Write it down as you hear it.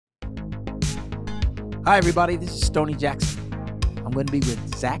Hi, everybody. This is Stoney Jackson. I'm going to be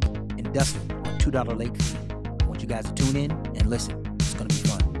with Zak and Dustin on $2 Late Fee. I want you guys to tune in and listen. It's going to be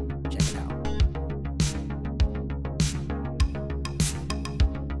fun. Check it out.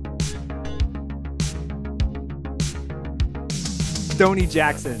 Stoney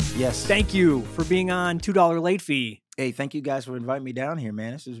Jackson. Yes. Thank you for being on $2 Late Fee. Hey, thank you guys for inviting me down here,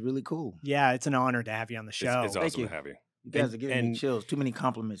 man. This is really cool. Yeah, it's an honor to have you on the show. It's awesome to have you. You guys are giving me chills. Too many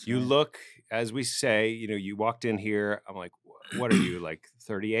compliments. You man. look, as we say, you walked in here. I'm like, what are you, like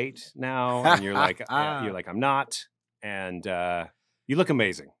 38 now? And you're like, I'm not. And you look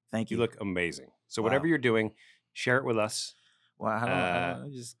amazing. Thank you. You look amazing. So whatever you're doing, share it with us. Well, I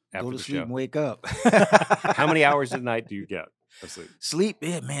don't just go to sleep show. and wake up. How many hours a night do you get of sleep? Sleep,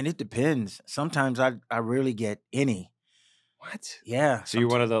 yeah, man, it depends. Sometimes I rarely get any. What? Yeah. So you're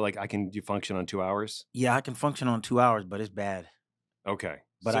one of the, you function on 2 hours? Yeah, I can function on 2 hours, but it's bad. Okay.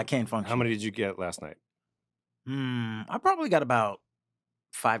 But so I can't function. How many did you get last night? I probably got about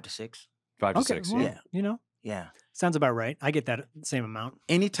 5 to 6. 5 to 6, well, Yeah. Yeah. Sounds about right. I get that same amount.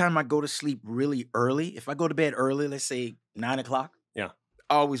 Anytime I go to sleep really early, if I go to bed early, let's say 9 o'clock. Yeah.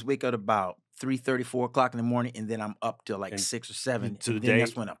 I always wake up about 3:30, 4 o'clock in the morning, and then I'm up till like 6 or 7. To the then day?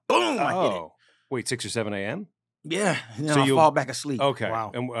 That's when I hit it. Wait, 6 or 7 a.m.? Yeah. And then So I'll you'll- fall back asleep. Okay. Wow.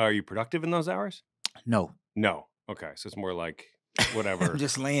 And are you productive in those hours? No. No. Okay. So it's more like whatever. I'm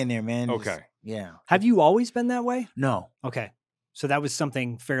just laying there, man. Just- Okay. yeah. Have you always been that way? No. Okay. So that was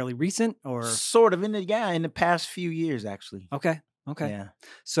something fairly recent or? Sort of in the past few years, actually. Okay. Okay. Yeah.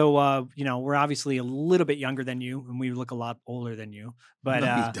 So, we're obviously a little bit younger than you and we look a lot older than you, but,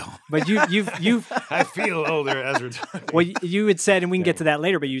 No, you don't. but you've, I feel older as we're talking. well, you had said, and we can get to that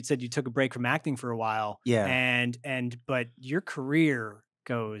later, but you had said you took a break from acting for a while. Yeah. But your career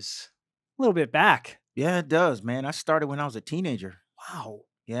goes a little bit back. Yeah, it does, man. I started when I was a teenager. Wow.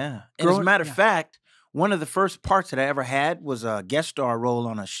 Yeah. And as a matter of fact, one of the first parts that I ever had was a guest star role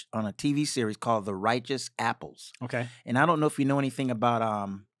on a TV series called The Righteous Apples. Okay. And I don't know if you know anything about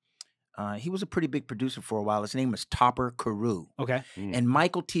he was a pretty big producer for a while. His name was Topper Carew. Okay. And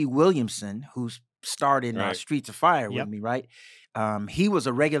Michael T. Williamson, who's starred in Streets of Fire with me, right? He was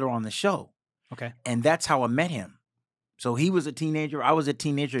a regular on the show. Okay. And that's how I met him. So he was a teenager, I was a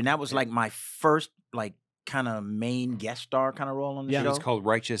teenager, and that was like my first kind of main guest star kind of role on the show. It's called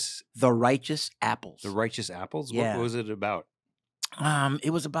Righteous. The Righteous Apples. The Righteous Apples? Yeah. What was it about?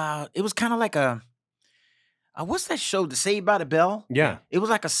 It was kind of like a what's that show? The Saved by the Bell? Yeah. It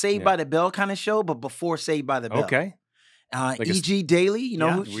was like a Saved by the Bell kind of show, but before Saved by the Bell. Okay. E.G. Daily,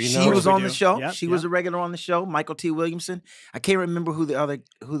 she was on the show. She was a regular on the show. Michael T. Williamson. I can't remember who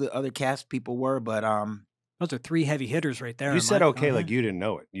the other cast people were, but those are 3 heavy hitters right there. You said okay, like you didn't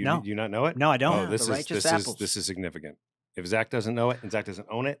know it. No. Do you not know it? No, I don't. Oh, this Apples. is significant. If Zach doesn't know it and Zach doesn't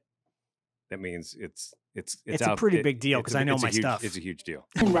own it, that means it's a pretty big deal because I know my stuff. It's a huge deal.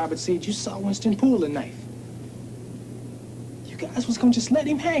 Robert said you saw Winston pull a knife. You guys was gonna just let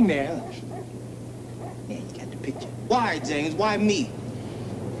him hang there. Yeah, you got the picture. Why, James? Why me?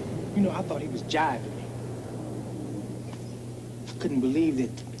 You know, I thought he was jiving me. I couldn't believe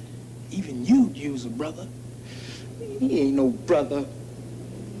that even you'd use a brother. He ain't no brother.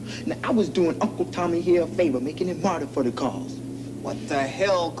 Now, I was doing Uncle Tommy here a favor, making him martyr for the cause. What the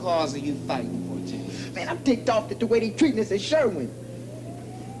hell cause are you fighting for, James? Man, I'm ticked off at the way they treating us at Sherwin.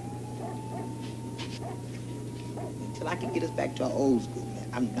 Until I can get us back to our old school, man,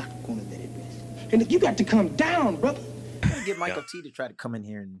 I'm not gonna let it rest. And you got to come down, brother. I'm gonna get Michael T. to try to come in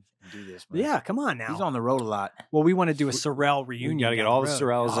here and do this, man. Yeah, come on now. He's on the road a lot. Well, we want to do a Sorrel reunion. We got to get all the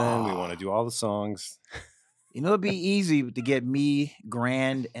Sorrels in. We want to do all the songs. You know, it'd be easy to get me,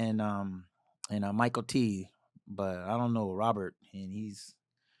 Grand, and Michael T. But I don't know Robert, and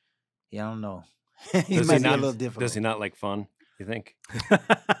I don't know. He might be a little difficult. Does he not like fun? You think?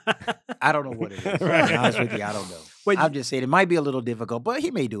 I don't know what it is. To be honest with you, I don't know. I'm just saying it might be a little difficult, but he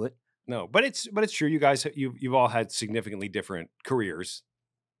may do it. No, but it's true. You guys, you've all had significantly different careers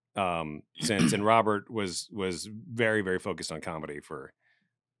since, and Robert was very, very focused on comedy for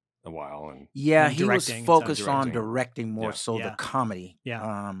a while, and he was focused on directing more so the comedy.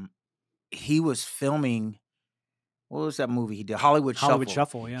 Yeah, he was filming. What was that movie he did? Hollywood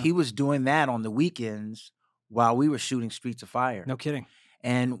Shuffle. Yeah, he was doing that on the weekends while we were shooting Streets of Fire. No kidding.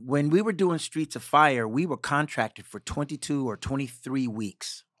 And when we were doing Streets of Fire, we were contracted for 22 or 23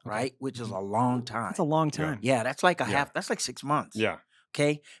 weeks, right? Which is a long time. That's a long time. Yeah, that's like that's like 6 months. Yeah.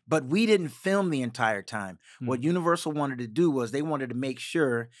 Okay. But we didn't film the entire time. What Universal wanted to do was they wanted to make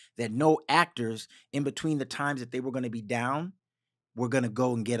sure that no actors in between the times that they were going to be down were going to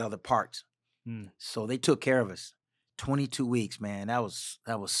go and get other parts. So they took care of us. 22 weeks, man. That was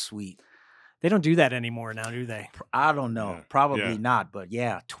sweet. They don't do that anymore now, do they? I don't know. Yeah. Probably Yeah. not. But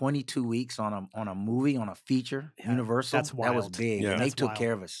yeah, 22 weeks on a movie, on a feature, Yeah, Universal. that's That was wild. big. Yeah. And they That's took wild.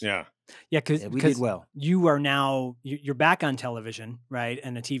 care of us. Yeah. Yeah, because Yeah, we did well. you are now you're back on television, right?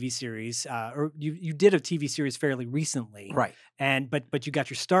 And a TV series, or you did a TV series fairly recently, Right. And but you got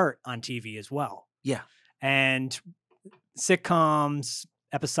your start on TV as well, Yeah. and sitcoms,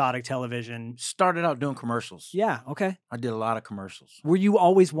 episodic television. Started out doing commercials. Yeah, okay. I did a lot of commercials. Were you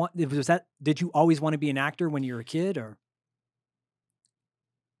always did you always want to be an actor when you were a kid, or?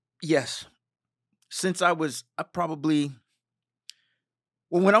 Yes. Since I probably,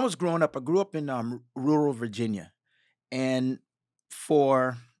 well, when I was growing up, I grew up in rural Virginia. And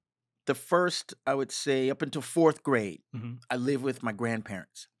for the first, I would say, up until 4th grade, Mhm. I lived with my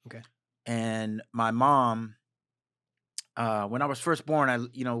grandparents. Okay. And my mom, when I was first born,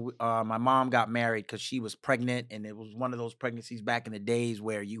 my mom got married because she was pregnant, and it was one of those pregnancies back in the days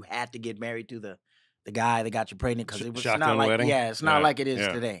where you had to get married to the guy that got you pregnant, because it was not Shotgun like wedding? it's not Yeah, like it is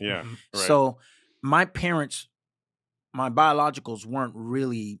yeah, today. Yeah. Mhm. Right. So my parents, my biologicals, weren't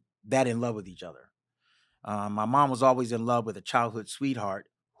really that in love with each other. My mom was always in love with a childhood sweetheart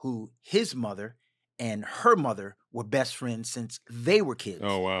who his mother and her mother were best friends since they were kids.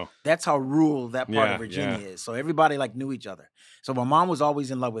 Oh, wow. That's how rural that part Yeah, of Virginia yeah. is. So everybody knew each other. So my mom was always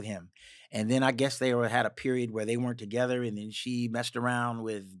in love with him. And then I guess they had a period where they weren't together, and then she messed around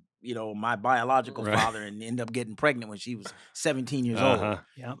with, my biological Right. father, and ended up getting pregnant when she was 17 years Uh-huh. old.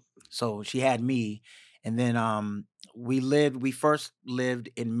 Yeah. So she had me. And then we first lived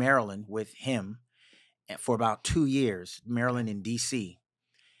in Maryland with him for about 2 years, Maryland and DC.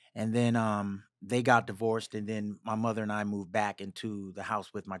 And then they got divorced, and then my mother and I moved back into the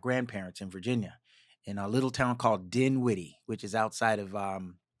house with my grandparents in Virginia, in a little town called Dinwiddie, which is outside of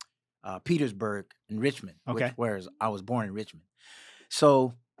Petersburg in Richmond. Okay. Whereas I was born in Richmond.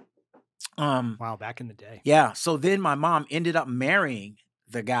 So, Wow, back in the day. yeah. So then my mom ended up marrying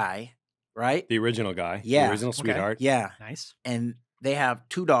the guy, right? The original guy. Yeah. The original Okay. sweetheart. Yeah. Nice. And they have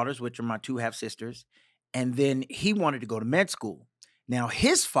 2 daughters, which are my 2 half sisters. And then he wanted to go to med school. Now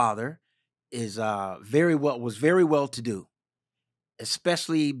his father is very well to do,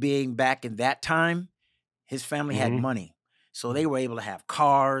 especially being back in that time. His family had Mhm. money, so they were able to have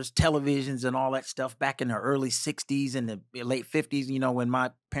cars, televisions, and all that stuff back in the early 60s and the late 50s. When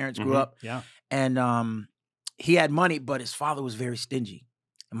my parents grew Mhm. up, Yeah. and he had money, but his father was very stingy,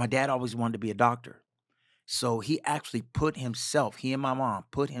 and my dad always wanted to be a doctor. So he actually he and my mom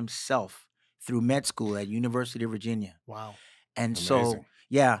put himself through med school at University of Virginia. Wow. And Amazing.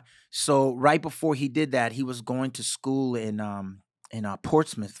 so right before he did that, he was going to school in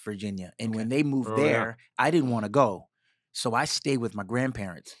Portsmouth, Virginia. And when they moved Oh, yeah. there, I didn't want to go. So I stayed with my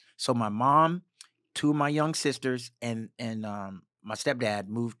grandparents. So my mom, 2 of my young sisters, and my stepdad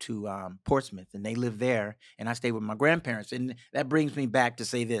moved to Portsmouth, and they lived there, and I stayed with my grandparents. And that brings me back to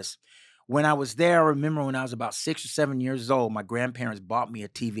say this. When I was there, I remember when I was about 6 or 7 years old, my grandparents bought me a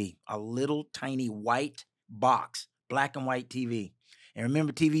TV, a little tiny white box, black and white TV. And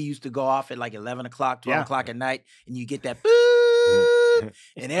remember, TV used to go off at 11 o'clock, 12 Yeah. o'clock at night, and you get that boop.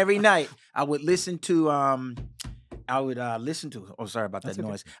 And every night I would listen to, oh, sorry about that That's okay.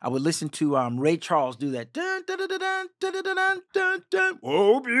 noise. I would listen to Ray Charles do that. Dun, dun, dun, dun, dun, dun, dun, dun, dun, dun.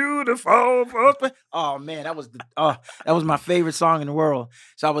 Oh, beautiful. Oh, man, that was my favorite song in the world.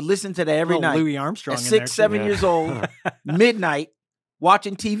 So I would listen to that every Little night. Louis Armstrong At in there, 6, too. 7 Yeah. years old, midnight,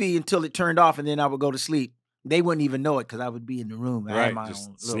 watching TV until it turned off, and then I would go to sleep. They wouldn't even know it because I would be in the room. I had Right. my Just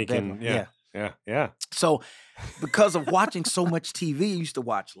own little sneaking. bedroom. Yeah. Yeah. Yeah. So because of watching so much TV, I used to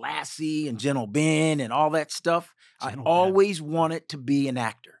watch Lassie and Gentle Ben and all that stuff. Gentle I Ben. always wanted to be an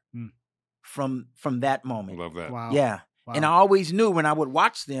actor Hmm. from that I moment. love that. Wow. Yeah. Wow. And I always knew when I would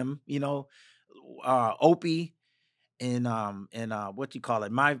watch them, Opie and what you call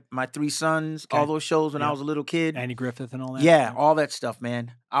it, my 3 sons, all Okay. those shows when I Yeah. was a little kid. Andy Griffith and all that. Yeah, all that stuff,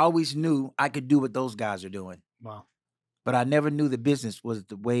 man. I always knew I could do what those guys are doing, Wow. but I never knew the business was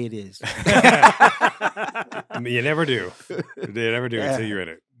the way it is. I mean, you never do. You never do Yeah. until you're in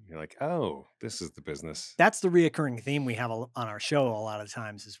it. You're like, oh, this is the business. That's the reoccurring theme we have on our show a lot of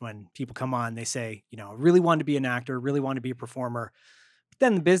times is when people come on, they say, I really wanted to be an actor, really wanted to be a performer. But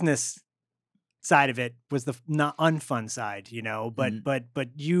then the business side of it was the not unfun side, but Mhm. but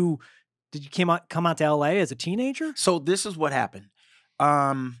you come out to LA as a teenager? So this is what happened.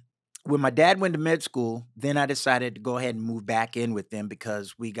 When my dad went to med school, then I decided to go ahead and move back in with them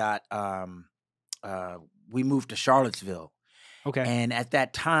because we moved to Charlottesville. Okay. And at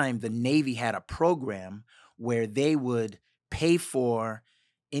that time, the Navy had a program where they would pay for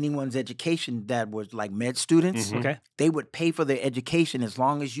anyone's education that was like med students. Mhm. Okay. They would pay for their education as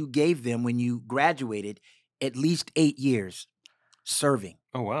long as you gave them, when you graduated, at least 8 years serving,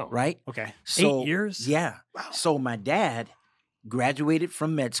 Oh wow. right? Okay. So, 8 years? Yeah. Wow. So my dad graduated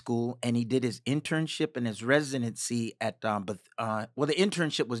from med school, and he did his internship and his residency at well, the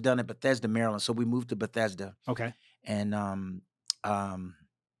internship was done at Bethesda, Maryland. So we moved to Bethesda, Okay. and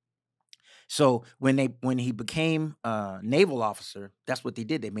so when he became a naval officer, that's what they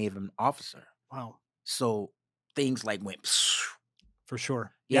did. They made him an officer. Wow. So things like went. For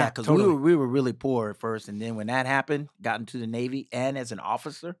sure. Yeah, because totally. we were really poor at first, and then when that happened, got into the Navy, and as an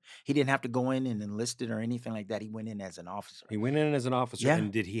officer, he didn't have to go in and enlisted or anything like that. He went in as an officer. He went in as an officer,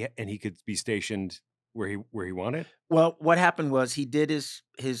 Yeah. and he could be stationed where he wanted? Well, what happened was he did his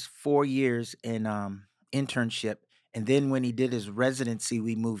 4 years in internship, and then when he did his residency,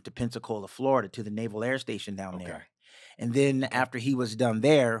 we moved to Pensacola, Florida, to the Naval Air Station down Okay. there. And then after he was done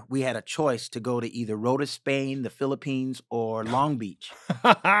there, we had a choice to go to either Rota, Spain, the Philippines, or Long Beach.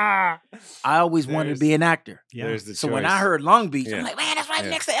 I always wanted to be an actor. Yeah. There's the So choice. when I heard Long Beach, Yeah. I'm like, man, that's right Yeah.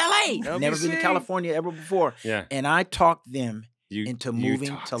 next to LA. Never been to LBC. California ever before. Yeah. And I talked them You into you moving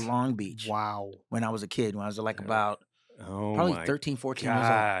to talked. Long Beach Wow. when I was a kid, when I was like Yeah. about Oh probably my 13, 14 years old.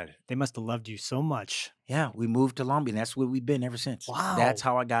 God. They must have loved you so much. Yeah, we moved to Long Beach. That's where we've been ever since. Wow. That's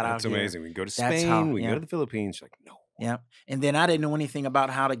how I got That's out here. amazing. We can go to That's Spain. how- We can yeah. go to the Philippines. You're like, no. Yeah. And then I didn't know anything about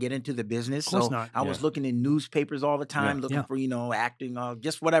how to get into the business. Of course So not. I was Yeah. looking in newspapers all the time, looking Yeah. for, acting,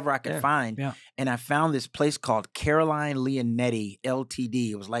 just whatever I could Yeah. find. Yeah. And I found this place called Caroline Leonetti LTD.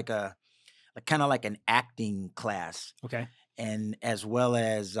 It was like kind of like an acting class. Okay. And as well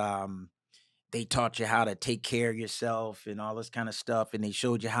as they taught you how to take care of yourself and all this kind of stuff. And they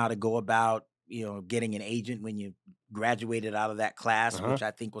showed you how to go about, getting an agent when you graduated out of that class, Uh-huh. which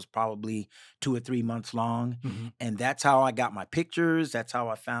I think was probably 2 or 3 months long. hmm And that's how I got my pictures. That's how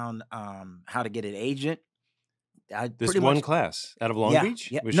I found how to get an agent. I This pretty one much, class out of Long yeah,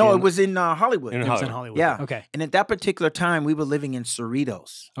 Beach? Yeah. Was No, she it in- was in Hollywood. in It was in Hollywood. Hollywood. Yeah. Okay. And at that particular time, we were living in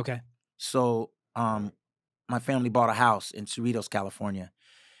Cerritos. Okay. So my family bought a house in Cerritos, California,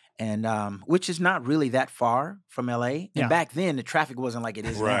 and which is not really that far from LA. And Yeah. back then, the traffic wasn't like it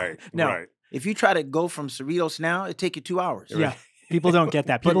is Right. now. No. Right. If you try to go from Cerritos now, it'd take you 2 hours. Yeah. People don't get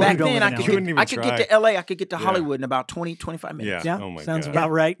that. But People who back don't then, live I in could, LA. Couldn't get, even I could get try. to LA. I could get to Yeah. Hollywood in about 20, 25 minutes. Yeah. Yeah. Oh my Sounds God.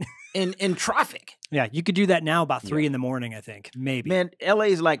 about right. In traffic. Yeah. You could do that now about 3 Yeah. in the morning, I think. Maybe. Man, LA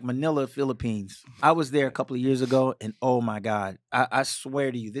is like Manila, Philippines. I was there a couple of years ago, and oh my God, I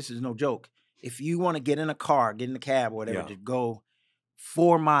swear to you, this is no joke. If you want to get in a car, get in a cab or whatever, Yeah. to go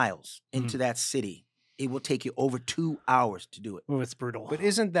 4 miles Mm-hmm. into that city, it will take you over 2 hours to do it. Oh, it's brutal. But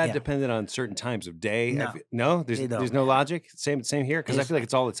isn't that Yeah. dependent on certain times of day? No. No? They don't. There's no logic? Same here? Because I It's- feel like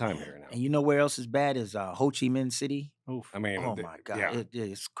it's all the time here now. And you know where else is bad is Ho Chi Minh City. Oof. I mean, Oh my God, yeah.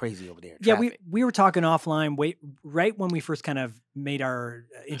 it's crazy over there. Yeah, Traffic. we were talking offline right when we first kind of made our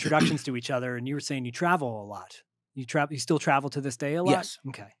introductions to each other, and you were saying you travel a lot. You still travel to this day a lot? Yes.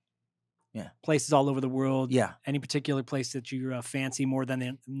 Okay. Yeah. Places all over the world. Yeah. Any particular place that you fancy more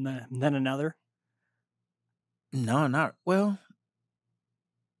than another? No, not well.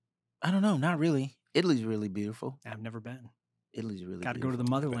 I don't know, not really. Italy's really beautiful. I've never been. Italy's really Got to go to beautiful.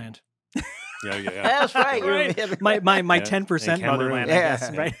 the motherland. Yeah. That's right. you're Right. in- My Yeah. 10% And Cameroon. motherland, I Yeah.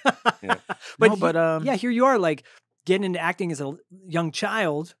 guess, right? Yeah. But No, yeah, here you are, like getting into acting as a young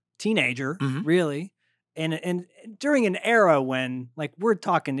child, teenager, Mhm. really, and during an era when, like, we're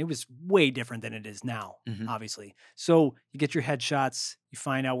talking, it was way different than it is now, Mhm. obviously. So you get your headshots, you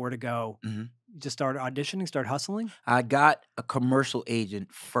find out where to go, Mhm. you just start auditioning, start hustling. I got a commercial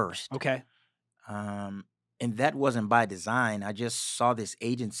agent first. Okay, And that wasn't by design. I just saw this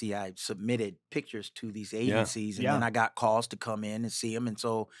agency. I submitted pictures to these agencies, and then Yeah. I got calls to come in and see them. And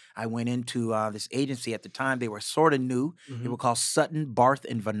so I went into this agency at the time. They were sort of new. They Mhm. were called Sutton, Barth,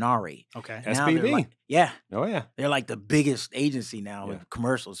 and Venari. okay, Now they're SPV. like- yeah, Oh, yeah. they're like the biggest agency now Yeah. with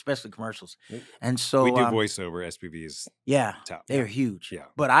commercials, especially commercials. Yep. And so We do voiceover. SPVs yeah, top. they're huge. Yeah.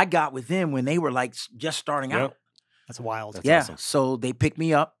 But I got with them when they were like just starting Yep. out. that's wild. That's Yeah. awesome. So they picked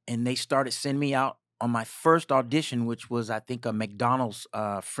me up and they started sending me out on my first audition, which was, I think, a McDonald's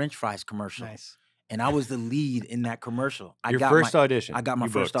French fries commercial. Nice. And I was the lead in that commercial. Your first audition. I got my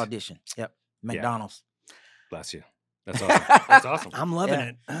you first booked. audition. Yep. McDonald's. Bless you. That's awesome. That's awesome. I'm loving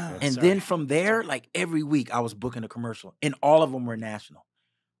Yeah. it. And then from there, like every week, I was booking a commercial, and all of them were national.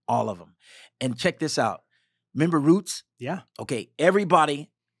 All of them. And check this out. Remember Roots? Yeah. Okay.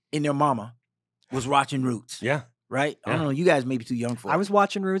 Everybody and their mama was watching Roots, Yeah. right? I Yeah. don't know. You guys may be too young for it. I was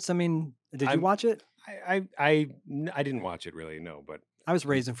watching Roots. I mean, did you I'm- watch it? I didn't watch it really, no, but I was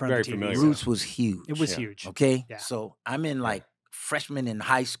raised in front Very of the TV. familiar so with Roots was huge. It was Yeah. huge. Okay. Yeah. So I'm in like freshman in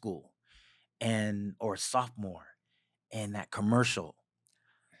high school or sophomore, and that commercial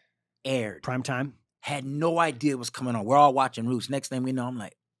aired. Prime time. Had no idea it was coming on. We're all watching Roots. Next thing we know, I'm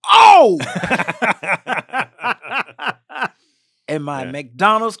like, oh! And my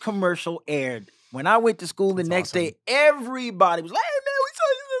McDonald's commercial aired. When I went to school the next day, everybody was like, hey, man, we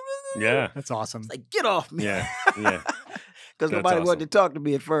saw you. Yeah. That's awesome. It's like, get off me. Yeah. Yeah. Because nobody wanted to talk to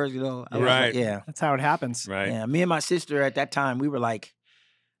me at first, I was Right. like, yeah. That's how it happens. Right. Yeah. Me and my sister at that time, we were like,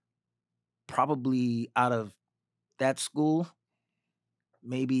 probably out of that school,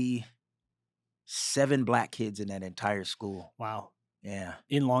 maybe 7 black kids in that entire school. Wow. Yeah.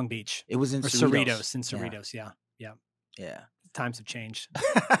 In Long Beach. It was in Or Cerritos. In Cerritos, yeah. Yeah. Times have changed.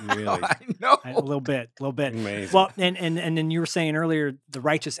 Really? I know. A little bit. Amazing. Well, and then you were saying earlier, The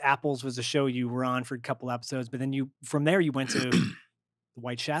Righteous Apples was a show you were on for a couple episodes, but then from there you went to The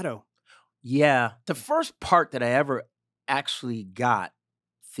White Shadow. Yeah. The first part that I ever actually got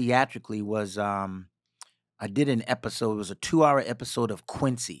theatrically was I did an episode. It was a 2-hour episode of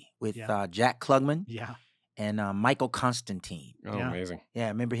Quincy with Jack Klugman Yeah. and Michael Constantine. Oh, amazing. Yeah,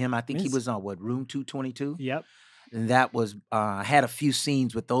 remember him? I think he was on Room 222? Yep. And that was I had a few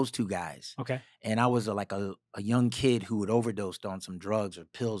scenes with those 2 guys. Okay. And I was like a young kid who had overdosed on some drugs or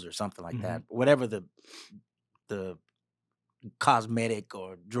pills or something like that. Whatever the cosmetic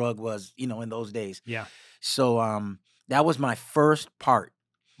or drug was, in those days. Yeah. So that was my first part.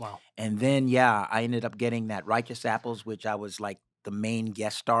 Wow. And then I ended up getting that Righteous Apples, which I was like the main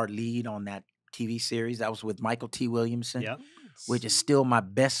guest star lead on that TV series. That was with Michael T. Williamson. Yep. Which is still my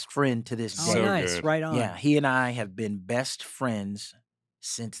best friend to this Oh, day. nice. Good. Right on. Yeah, he and I have been best friends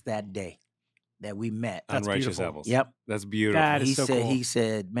since that day that we met. On That's Righteous beautiful. Apples. Yep. That's beautiful. That is so cool. He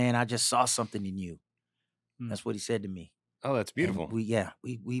said, man, I just saw something in you. Mm. That's what he said to me. Oh, that's beautiful. And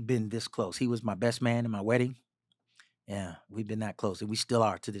we've been this close. He was my best man in my wedding. Yeah, we've been that close, and we still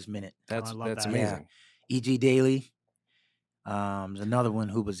are to this minute. That's I love that. amazing. E.G. Daily, there's another one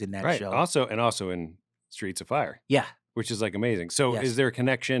who was in that Right. show. Also in Streets of Fire. Yeah. Which is like amazing. So Yes. is there a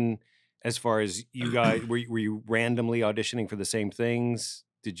connection as far as you guys were you randomly auditioning for the same things?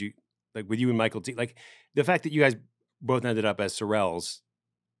 Did you with you and Michael T, like the fact that you guys both ended up as Sorrels,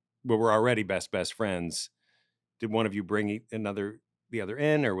 but were already best friends, did one of you bring the other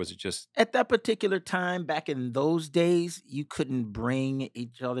in, or was it just At that particular time, back in those days, you couldn't bring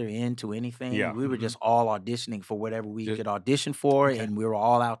each other into anything. Yeah. We were just all auditioning for whatever we could audition for, and we were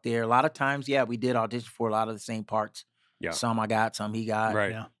all out there. A lot of times, we did audition for a lot of the same parts. Yeah. Some I got, some he got.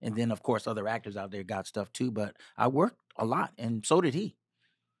 right? Yeah. And then, of course, other actors out there got stuff too. But I worked a lot, and so did he.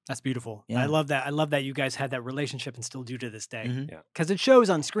 That's beautiful. Yeah. I love that. I love that you guys had that relationship and still do to this day. Mhm. Yeah. Because it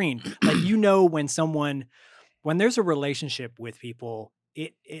shows on screen. Like, when there's a relationship with people,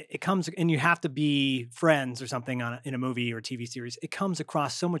 it comes, and you have to be friends or something in a movie or TV series. It comes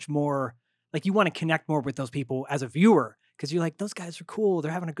across so much more, like you want to connect more with those people as a viewer, because you're like, those guys are cool.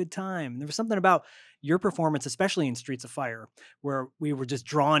 They're having a good time. And there was something about your performance, especially in Streets of Fire, where we were just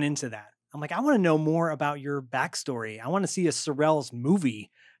drawn into that. I'm like, I want to know more about your backstory. I want to see a Sorrels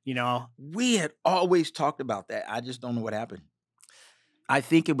movie, We had always talked about that. I just don't know what happened. I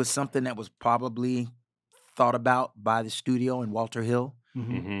think it was something that was probably thought about by the studio in Walter Hill,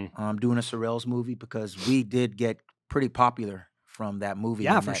 Mm-hmm. doing a Sorrels movie, because we did get pretty popular from that movie.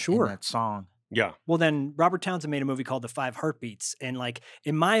 Yeah, and for that, sure. and that song. Yeah. Well, then Robert Townsend made a movie called The 5 Heartbeats. And like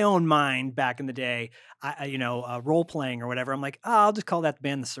in my own mind back in the day, role playing or whatever, I'm like, I'll just call that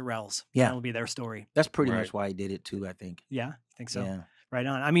band the Sorrels. Yeah. That'll be their story. That's pretty Right. much why he did it too, I think. Yeah. I think so. Yeah. Right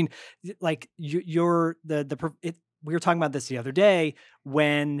on. I mean, like we were talking about this the other day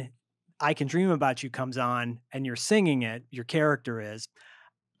when I Can Dream About You comes on and you're singing it, your character is.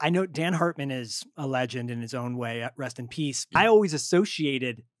 I know Dan Hartman is a legend in his own way, rest in peace. I always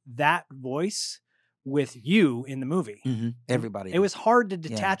associated that voice with you in the movie. Everybody. It was hard to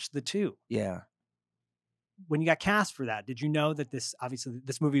detach the two. Yeah. When you got cast for that, did you know that this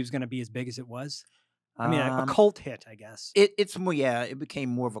movie was going to be as big as it was? I mean, a Um, cult hit, I guess. It's more, it became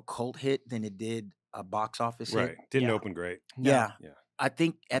more of a cult hit than it did a box office Right. hit. Didn't Yeah. open great. Yeah. Yeah. I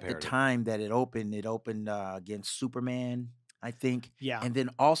think at the Comparative. time that it opened against Superman, I think. Yeah. And then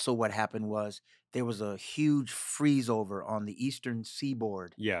also what happened was there was a huge freeze over on the eastern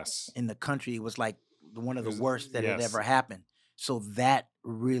seaboard Yes. in the country. It was like one of It the was- worst that had yes. ever happened. So that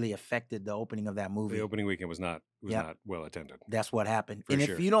really affected the opening of that movie. The opening weekend was not well attended. That's what happened. For And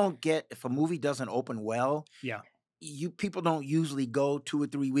sure. if a movie doesn't open well, Yeah. people don't usually go 2 or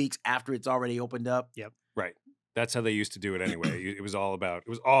 3 weeks after it's already opened up. Right. That's how they used to do it anyway. It was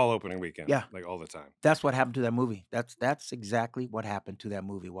all opening weekend. Yeah. Like all the time. That's what happened to that movie. That's exactly what happened to that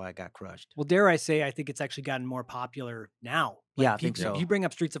movie. Why it got crushed. Well, dare I say, I think it's actually gotten more popular now. Yeah, I think you, so. You bring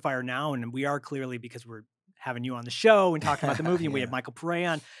up Streets of Fire now, and we are clearly, because we're having you on the show and talking about the movie, and we Yeah. have Michael Pare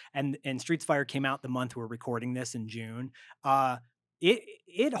on, and Streets of Fire came out the month we're recording this in June.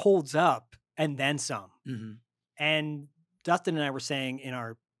 It holds up and then some. Mhm. And Dustin and I were saying in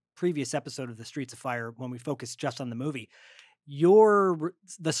our previous episode of the Streets of Fire, when we focused just on the movie, the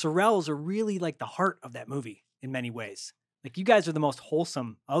Sorrells are really like the heart of that movie in many ways. Like, you guys are the most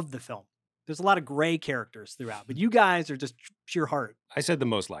wholesome of the film. There's a lot of gray characters throughout, but you guys are just pure heart. I said the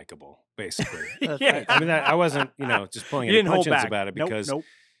most likable, basically. Yeah. I mean, I wasn't, just pulling You any didn't hold punches back. about it, Nope, because nope.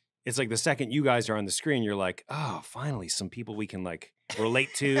 it's like the second you guys are on the screen, you're like, oh, finally, some people we can like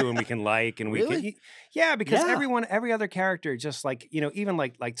relate to and we can like, and we Really? can, yeah, because Yeah. every other character, just like, even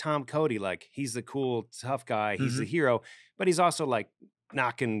like Tom Cody, like he's the cool, tough guy, he's the hero, but he's also like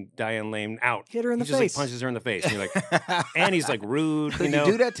knocking Diane Lane out. Hit her in He the just face. like punches her in the face. And you're like, and he's like rude, Could you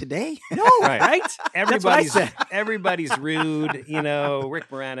do that today? No, Right. right? Everybody's said. everybody's rude, Rick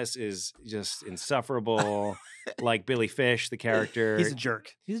Moranis is just insufferable, like Billy Fish, the character. He's a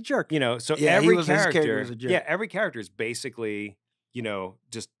jerk. He's a jerk. So Yeah, every his character character, was a jerk. yeah, every character is basically,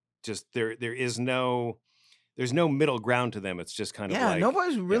 just there is no there's no middle ground to them. It's just kind of Yeah, like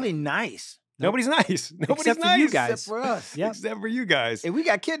nobody's really nice. nobody's nice. Nobody's Except for nice you guys. Except for us. Yep. Except for you guys. And we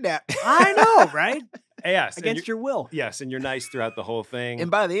got kidnapped. I know, right? Yes. and Against your will. yes, and you're nice throughout the whole thing.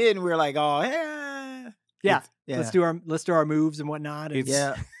 And by the end, we were like, oh, yeah. Yeah. Yeah. Let's do our moves and whatnot. And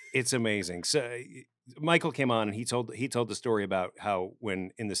Yeah. It's amazing. So Michael came on and he told the story about how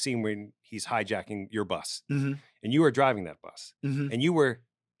when in the scene when he's hijacking your bus Mhm. and you were driving that bus Mhm. and you were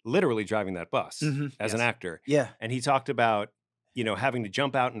literally driving that bus Mhm. as an Yes. actor. Yeah. And he talked about, having to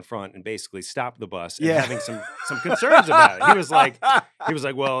jump out in front and basically stop the bus and Yeah. having some concerns about it. He was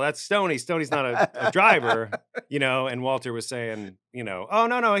like, well, that's Stoney. Stoney's not a driver, and Walter was saying, oh,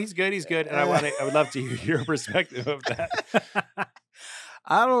 no, he's good. And I would love to hear your perspective of that.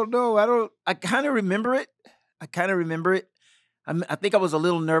 I don't know. I kind of remember it. I think I was a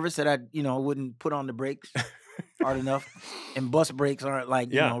little nervous that I wouldn't put on the brakes hard enough. And bus brakes aren't like,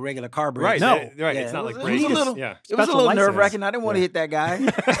 regular car brakes. Right. No. Right. Yeah, It's not it like was a brakes. little- Yeah. It was a Special little license. nerve wracking. I didn't want to hit that guy.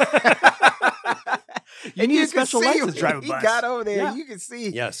 You need a could special see license to when drive a he bus. got over there. Yeah. You could see.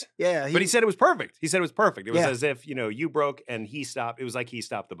 Yes. Yeah. But he said it was perfect. It was Yeah. as if, you broke and he stopped. It was like he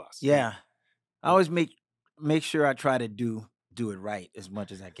stopped the bus. Yeah. I always make sure I try to do it right as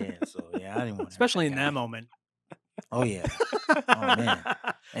much as I can. So yeah, I didn't want to. Especially in that moment. Oh yeah. Oh man.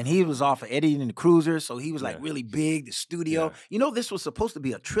 And he was off of Eddie and the Cruiser, so he was like Yeah. really big. The studio. Yeah. This was supposed to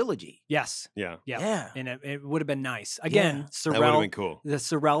be a trilogy. Yes. Yeah. Yeah. Yeah. And it would have been nice. Again, Yeah. That would have Sorrell. been cool. The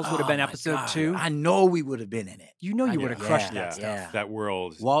Sorrells would have been Oh, my episode God. 2. I know we would have been in it. You know you I would have know. crushed Yeah, that stuff. yeah. That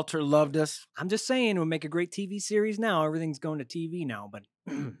world. Walter loved us. I'm just saying, we'll make a great TV series now. Everything's going to TV now, but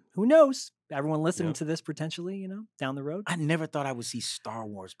who knows? Everyone listening Yep. to this potentially, down the road. I never thought I would see Star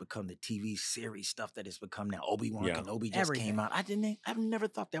Wars become the TV series stuff that it's become now. Obi-Wan Yeah. Kenobi just Everything. came out. I've never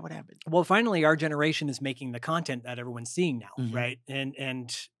thought that would happen. Well, finally, our generation is making the content that everyone's seeing now, Mhm. right?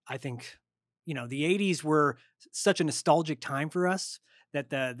 And I think, the 80s were such a nostalgic time for us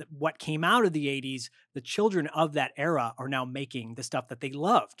that what came out of the 80s, the children of that era are now making the stuff that they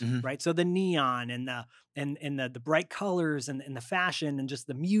loved, Mhm. right? So the neon and the bright colors and the fashion and just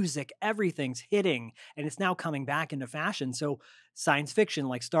the music, everything's hitting, and it's now coming back into fashion. So science fiction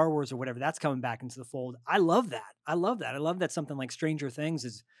like Star Wars or whatever, that's coming back into the fold. I love that. I love that something like Stranger Things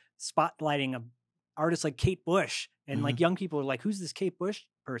is spotlighting a artist like Kate Bush, and like young people are like, who's this Kate Bush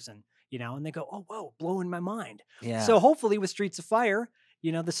person? And they go, oh, whoa, blowing my mind. Yeah. So hopefully with Streets of Fire, the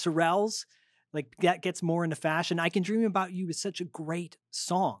Sorrells, like that gets more into fashion. I Can Dream About You is such a great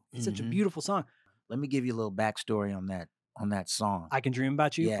song. It's such a Mhm. beautiful song. Let me give you a little backstory on that song. I Can Dream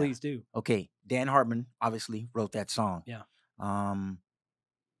About You, Yeah. please do. Okay, Dan Hartman obviously wrote that song. Yeah.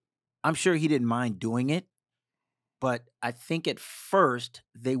 I'm sure he didn't mind doing it, but I think at first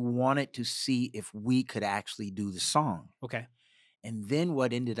they wanted to see if we could actually do the song. Okay. And then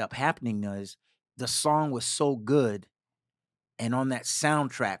what ended up happening is the song was so good, and on that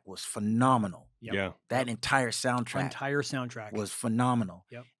soundtrack was phenomenal. Yep. Yeah. That entire soundtrack Entire soundtrack. was phenomenal.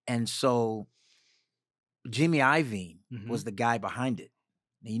 Yep. And so Jimmy Iovine Mhm. was the guy behind it.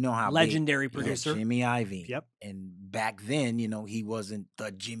 You know how big- Legendary yeah, producer. Jimmy Iovine. Yep. And back then, he wasn't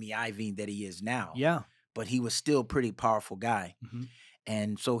the Jimmy Iovine that he is now. Yeah. But he was still a pretty powerful guy. Mhm.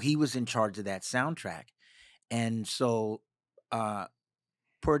 And so he was in charge of that soundtrack. And so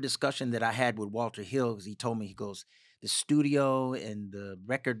per discussion that I had with Walter Hill, because he told me, he goes, the studio and the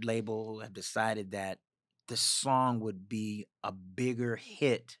record label have decided that the song would be a bigger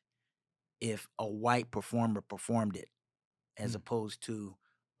hit if a white performer performed it as opposed to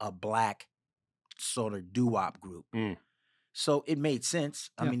a black sort of doo-wop group. So it made sense.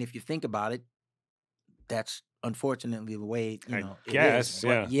 I mean, if you think about it, that's unfortunately the way, you know, it is.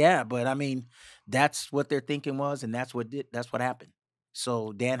 But I mean, that's what their thinking was, and that's what happened.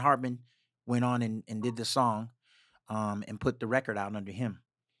 So Dan Hartman went on and did the song and put the record out under him.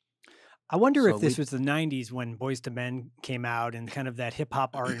 I wonder if this was the 90s when Boyz II Men came out and kind of that hip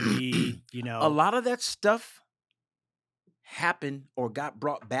hop R&B, you know. A lot of that stuff happened or got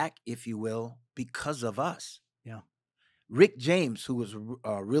brought back, if you will, because of us. Yeah. Rick James, who was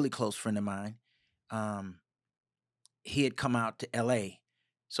a really close friend of mine, he had come out to LA.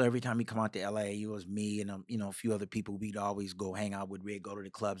 So every time he come out to LA, it was me and you know, a few other people. We'd always go hang out with Rick, go to the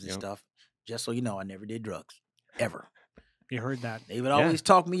clubs and stuff. Just so you know, I never did drugs. Ever. You heard that. They would always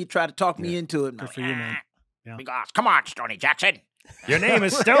try to talk me into it. Good for you, man. Yeah. Because, come on, Stoney Jackson. Your name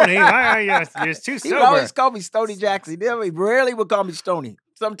is Stoney. Why are you? You're too sober. He would always call me Stoney Jackson. He rarely would call me Stoney.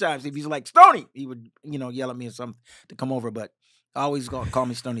 Sometimes if he's like, Stoney, he would, you know, yell at me or something to come over, but always call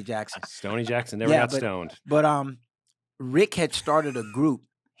me Stoney Jackson. Stoney Jackson never got stoned. But Rick had started a group.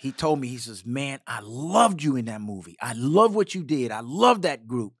 He told me, he says, man, I loved you in that movie. I love what you did. I love that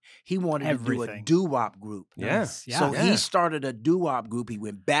group. He wanted to do a doo-wop group. Yes. So he started a doo-wop group. He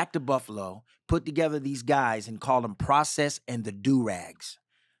went back to Buffalo, put together these guys and called them Process and the Do-Rags.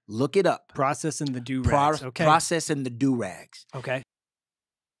 Look it up. Process and the Do-Rags. Okay. Process and the Do-Rags. Okay.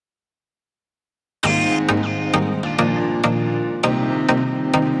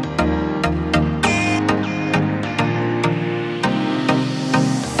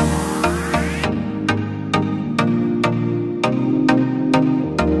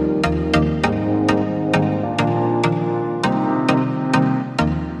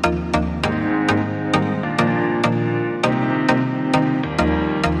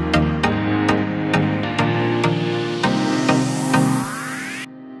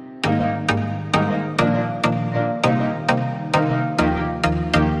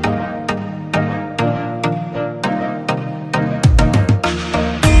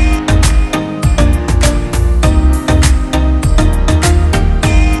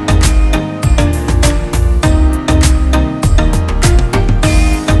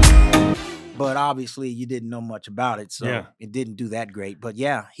 Obviously, you didn't know much about it, so it didn't do that great. But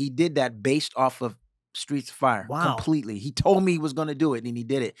yeah, he did that based off of Streets of Fire. Wow. Completely. He told me he was going to do it, and he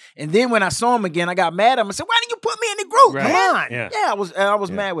did it. And then when I saw him again, I got mad at him. I said, why didn't you put me in the group? Right. Come on. Yeah, I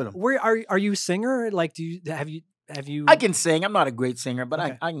was mad with him. Where are you a singer? Like, have you? I can sing. I'm not a great singer, but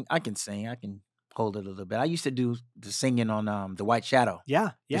Okay. I can sing. I can hold it a little bit. I used to do the singing on The White Shadow.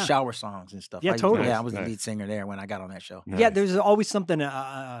 Yeah. The shower songs and stuff. Yeah, totally. Yeah, I was the lead singer there when I got on that show. Yeah, there's always something,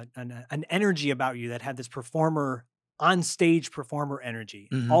 an energy about you that had this on-stage performer energy,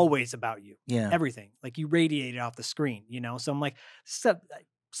 always about you. Yeah. Everything. Like you radiated off the screen, you know? So I'm like,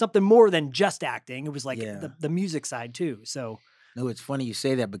 something more than just acting. It was like the music side too, so... No, it's funny you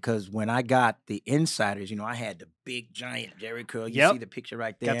say that because when I got the Insiders, you know, I had the big giant Jerry curl. You see the picture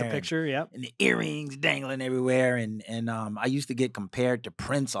right there. Got the picture, and the earrings dangling everywhere. And I used to get compared to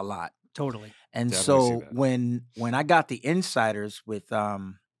Prince a lot. Totally. And Definitely so when I got the Insiders with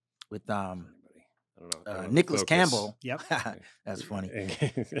Nicholas Campbell. Yep. That's funny.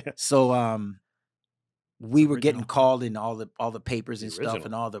 So we were getting called in all the papers and stuff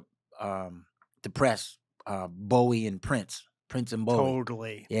and all the press, Bowie and Prince and Bowie.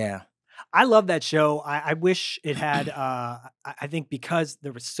 Totally. Yeah. I love that show. I wish it had, I think because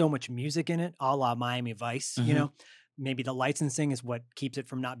there was so much music in it, a la Miami Vice, you know, maybe the licensing is what keeps it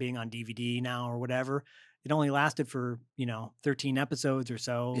from not being on DVD now or whatever. It only lasted for, 13 episodes or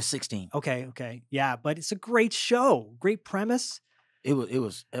so. It's 16. Okay. Yeah. But it's a great show. Great premise. That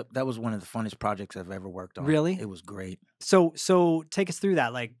was one of the funnest projects I've ever worked on. Really? It was great. So take us through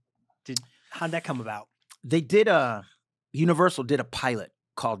that. Like, how'd that come about? They Universal did a pilot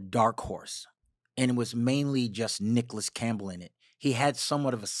called Dark Horse, and it was mainly just Nicholas Campbell in it. He had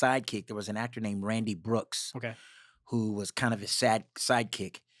somewhat of a sidekick. There was an actor named Randy Brooks, who was kind of his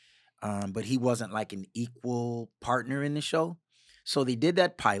sidekick, but he wasn't like an equal partner in the show. So they did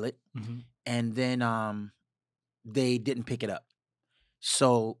that pilot, and then they didn't pick it up.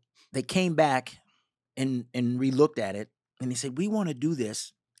 So they came back and re-looked at it, and they said, we want to do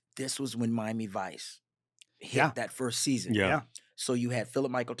this. This was when Miami Vice hit that first season. Yeah. So you had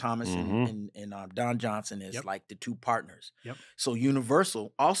Philip Michael Thomas and Don Johnson as like the two partners. Yep. So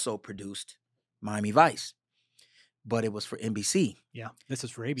Universal also produced Miami Vice, but it was for NBC. Yeah, this is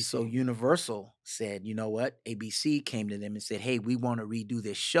for ABC. So Universal said, you know what? ABC came to them and said, hey, we want to redo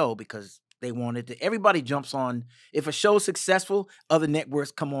this show because They wanted to. Everybody jumps on. If a show's successful, other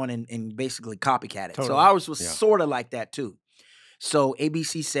networks come on and basically copycat it. So Totally. ours was sort of like that too. So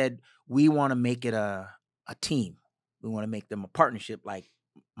ABC said, we want to make it a team. We want to make them a partnership like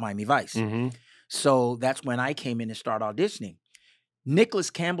Miami Vice. Mm-hmm. So that's when I came in and started auditioning. Nicholas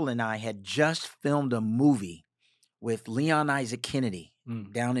Campbell and I had just filmed a movie with Leon Isaac Kennedy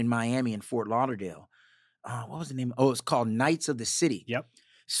down in Miami and Fort Lauderdale. What was the name? Oh, it's called Knights of the City. Yep.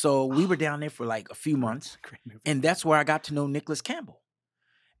 So we were down there for like a few months. Great movie. And that's where I got to know Nicholas Campbell.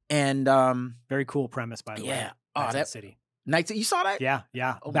 And very cool premise, by the way. Knights of the City. Knights, you saw that? Yeah,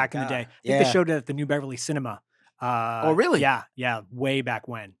 yeah. Oh back in the God. day. I think they showed it at the New Beverly Cinema. Oh, really? Yeah, yeah. Way back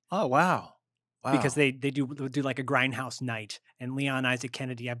when. Oh, wow. Because they do like a grindhouse night, and Leon Isaac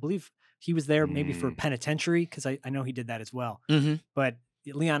Kennedy, I believe he was there maybe for Penitentiary, because I know he did that as well. Mm-hmm. But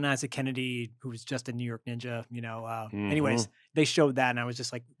Leon Isaac Kennedy, who was just a New York Ninja, anyways, they showed that, and I was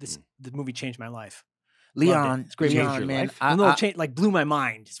just like, the movie changed my life. Leon, it's great. Leon, man. Blew my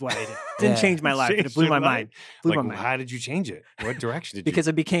mind is what I did. Didn't change my life, but it blew my mind. Blew my mind. How did you change it? What direction did you? Because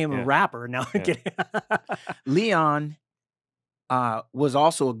I became a rapper. Now Leon was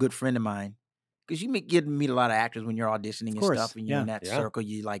also a good friend of mine. Because you get to meet a lot of actors when you're auditioning and stuff, and you're in that circle,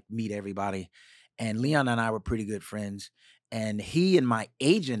 you like meet everybody. And Leon and I were pretty good friends. And he and my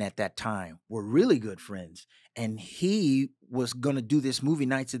agent at that time were really good friends. And he was going to do this movie,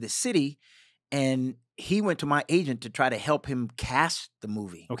 Knights of the City. And he went to my agent to try to help him cast the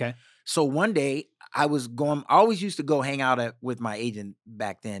movie. Okay. So one day I always used to go hang out with my agent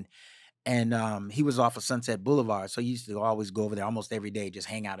back then. And he was off of Sunset Boulevard. So I used to always go over there almost every day, just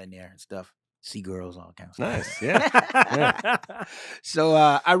hang out in there and stuff. See girls, all kinds of nice, stuff. yeah. So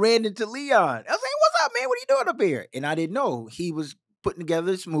I ran into Leon. I was like, "What's up, man? What are you doing up here?" And I didn't know he was putting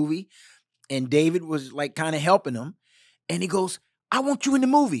together this movie, and David was like kind of helping him. And he goes, "I want you in the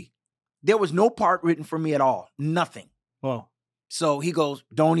movie." There was no part written for me at all, nothing. Whoa. So he goes,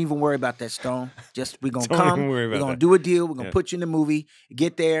 "Don't even worry about that, Stone. Just we're gonna come. We're gonna do a deal. We're gonna put you in the movie.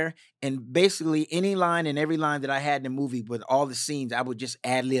 Get there, and basically any line and every line that I had in the movie with all the scenes, I would just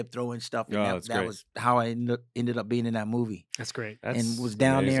ad lib, throw in stuff. And that was how I ended up being in that movie. That's great. And was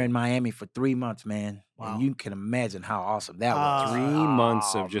down there in Miami for 3 months, man. Wow. And you can imagine how awesome that was. 3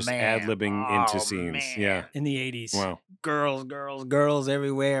 months of just ad libbing into scenes. Man. Yeah, in the 80s. Wow. Girls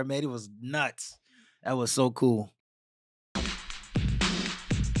everywhere, man. It was nuts. That was so cool.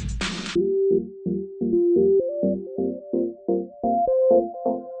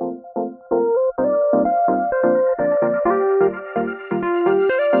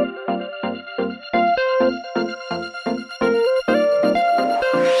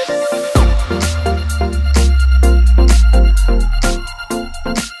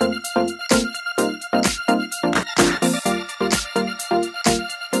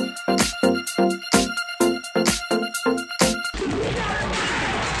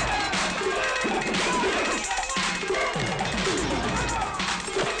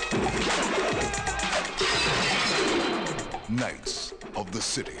 Knights of the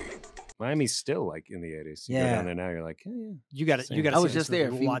City. Miami's still like in the 80s. You go down there now, you're like, yeah. You got it. I was just there.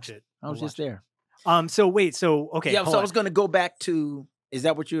 We'll watch it. I was just there. So wait. So okay. Yeah. So I was going to go back to. Is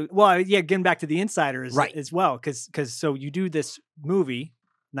that what you? Well, yeah. Getting back to the Insiders, right, as well, because so you do this movie,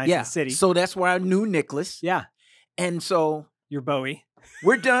 Knights of the City. So that's where I knew Nicholas. Yeah. And so you're Bowie.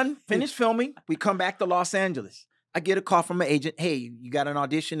 We're done. Finished filming. We come back to Los Angeles. I get a call from my agent. Hey, you got an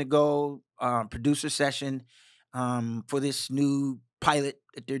audition to go, producer session for this new pilot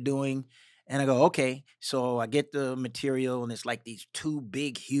that they're doing. And I go, okay. So I get the material, and it's like these 2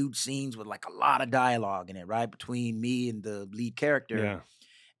 big, huge scenes with like a lot of dialogue in it, right? Between me and the lead character. Yeah.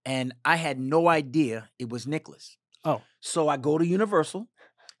 And I had no idea it was Nicholas. Oh. So I go to Universal,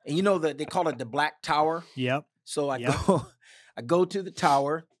 and you know that they call it the Black Tower. Yep. So I go to the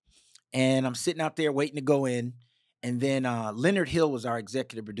tower, and I'm sitting out there waiting to go in. And then Leonard Hill was our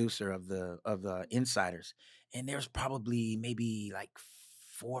executive producer of the Insiders. And there's probably maybe like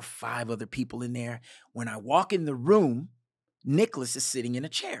 4 or 5 other people in there. When I walk in the room, Nicholas is sitting in a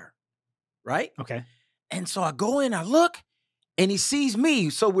chair, right? Okay. And so I go in, I look, and he sees me.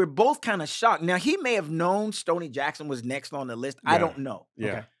 So we're both kind of shocked. Now, he may have known Stoney Jackson was next on the list. Yeah. I don't know.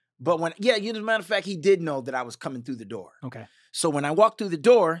 Yeah. Okay. But as a matter of fact, he did know that I was coming through the door. Okay. So when I walk through the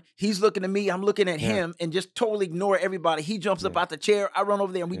door, he's looking at me, I'm looking at him, and just totally ignore everybody. He jumps up out the chair, I run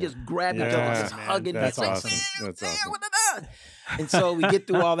over there, and we just grab each other, just hugging. That's awesome. That's awesome. And so we get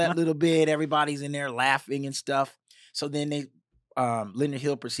through all that little bit. Everybody's in there laughing and stuff. So then Leonard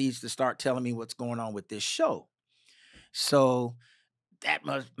Hill proceeds to start telling me what's going on with this show. So that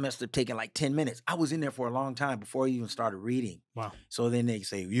must have taken like 10 minutes. I was in there for a long time before I even started reading. Wow. So then they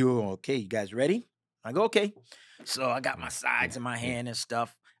say, you okay? You guys ready? I go, okay. So I got my sides in my hand and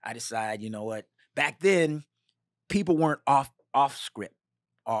stuff. I decide, you know what? Back then, people weren't off script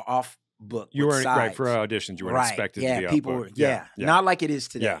or off book. You weren't right sides. for auditions. You weren't expected to be people off were, book. not like it is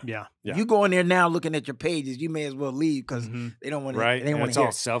today. Yeah. You go in there now looking at your pages, you may as well leave because they don't want to. Right. They don't want It's to hear.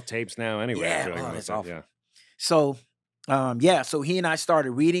 all self tapes now anyway. I feel like that's that, awful. yeah. So, so he and I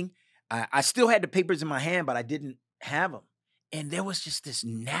started reading. I still had the papers in my hand, but I didn't have them. And there was just this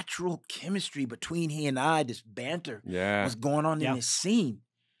natural chemistry between he and I. This banter was going on in this scene.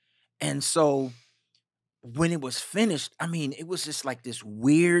 And so when it was finished, I mean, it was just like this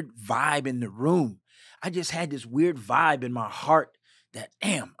weird vibe in the room. I just had this weird vibe in my heart that,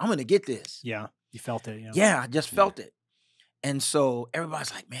 damn, I'm going to get this. Yeah. You felt it. Yeah, I just felt it. And so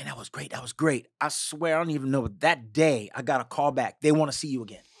everybody's like, man, that was great. That was great. I swear, I don't even know. That day, I got a call back. They want to see you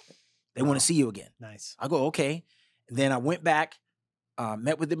again. They want to see you again. Nice. I go, okay. And then I went back,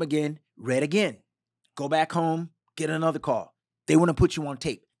 met with them again, read again. Go back home, get another call. They want to put you on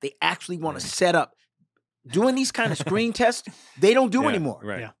tape. They actually want to set up. Doing these kind of screen tests, they don't do anymore.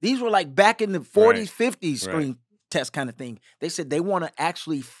 Right. Yeah. These were like back in the 40s, 50s screen test kind of thing. They said they want to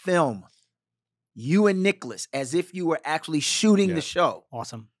actually film you and Nicholas as if you were actually shooting the show.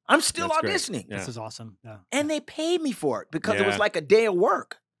 Awesome. I'm still That's great. auditioning. Yeah. This is awesome. Yeah. And they paid me for it because it was Yeah. like a day of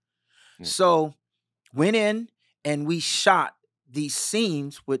work. Yeah. So went in and we shot these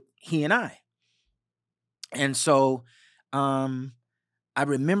scenes with he and I. And so I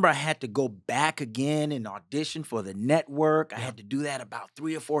remember I had to go back again and audition for the network. I had to do that about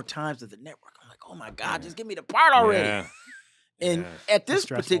 3 or 4 times at the network. I'm like, oh my God, just give me the part already. Yeah. And at this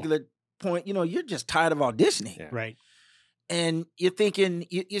stressful. particular point, you know, you're just tired of auditioning. Yeah. Right. And you're thinking,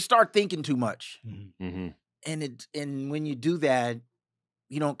 you start thinking too much. Mm-hmm. Mm-hmm. And when you do that,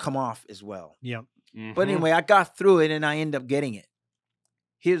 you don't come off as well. Yep. But anyway, I got through it and I ended up getting it.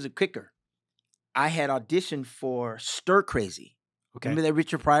 Here's a kicker. I had auditioned for Stir Crazy. Okay. Remember that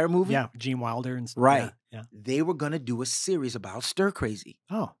Richard Pryor movie? Yeah. Gene Wilder and stuff. Right. Yeah. They were going to do a series about Stir Crazy.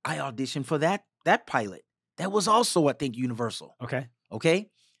 Oh, I auditioned for that pilot. That was also, I think, Universal. okay. Okay?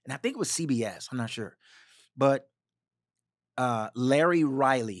 And I think it was CBS. I'm not sure. But Larry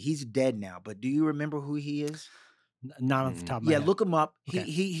Riley, he's dead now. But do you remember who he is? Not off the top of my Yeah, head. look him up. Okay.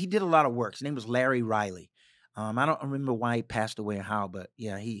 He did a lot of work. His name was Larry Riley. I don't remember why he passed away and how, but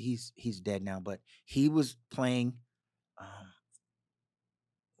yeah, he's dead now. But he was playing,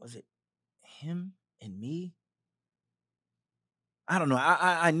 was it him and me? I don't know.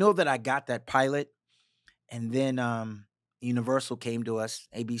 I know that I got that pilot, and then Universal came to us,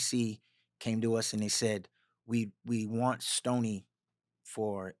 ABC came to us, and they said we want Stoney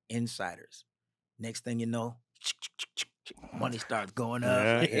for Insiders. Next thing you know, money starts going up.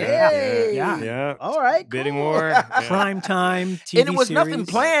 Yeah, Like, yeah, hey, Yeah. all right, Bidding cool. war. Yeah. Prime time TV And it was nothing series.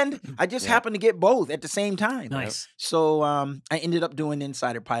 planned. I just happened to get both at the same time. Nice. So I ended up doing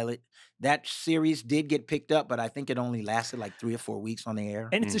Insider Pilot. That series did get picked up, but I think it only lasted like 3 or 4 weeks on the air.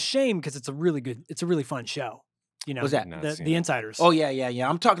 And it's a shame because it's a really fun show. You know, What's that? Not The, seen the it. Insiders. Oh yeah.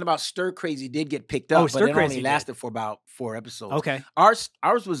 I'm talking about Stir Crazy did get picked up, Oh, but Stir it Crazy only did. lasted for about 4 episodes. Okay. Ours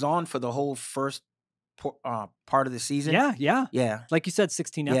was on for the whole first part of the season. Yeah. Yeah. Like you said,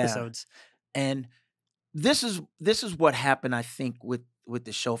 16 Yeah. episodes. And this is what happened, I think, with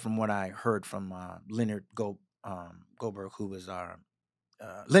the show from what I heard from Leonard Goldberg, who was our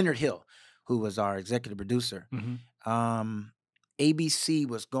Leonard Hill, who was our executive producer. Mm-hmm. ABC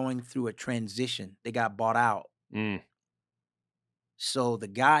was going through a transition. They got bought out. Mm. So the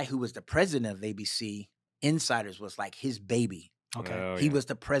guy who was the president of ABC, Insiders, was like his baby. Okay. Oh, He yeah. was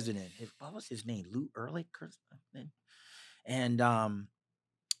the president. What was his name? Lou Ehrlich? And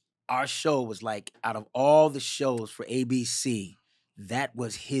our show was like, out of all the shows for ABC, that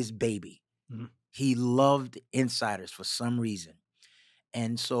was his baby. Mhm. He loved Insiders for some reason.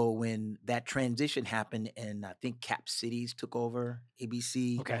 And so when that transition happened, and I think Cap Cities took over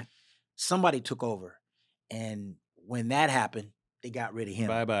ABC, Okay. somebody took over. And when that happened, they got rid of him.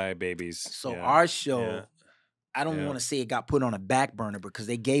 Bye-bye, babies. So Yeah. our show, Yeah. I don't Yeah. want to say it got put on a back burner because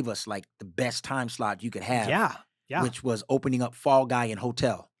they gave us like the best time slot you could have, Yeah. which was opening up Fall Guy and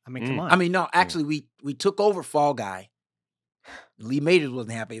Hotel. I mean, come on. I mean, no, actually, we took over Fall Guy. Lee Majors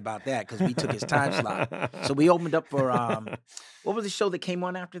wasn't happy about that because we took his time slot. So we opened up for what was the show that came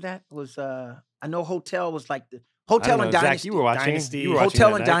on after that? It was I know Hotel was like the I Hotel don't and know, Zach, Dynasty. you were watching. Dynasty. You were watching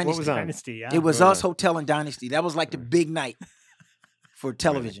Hotel that and night. What was on? Dynasty. Yeah. It was What was us, that? Hotel and Dynasty. That was like the big night for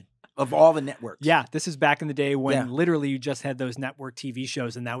television of all the networks. Yeah. This is back in the day when Yeah. literally you just had those network TV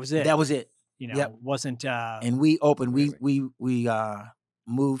shows and that was it. That was it. You know, Yep. wasn't And we opened. Amazing. We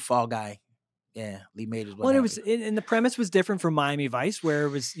moved Fall Guy. Yeah, Lee Majors. well, it was, and the premise was different from Miami Vice, where it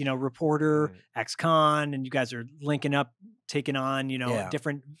was, you know, reporter, Right. ex-con, and you guys are linking up, taking on, you know, Yeah.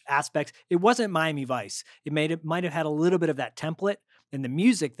 different aspects. It wasn't Miami Vice. It might have had a little bit of that template, and the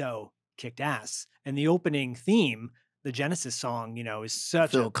music though kicked ass. And the opening theme, the Genesis song, you know, is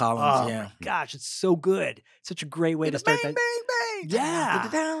such Phil a Collins, oh yeah. my gosh, it's so good. Such a great way to start bang, that. bang, bang. Yeah.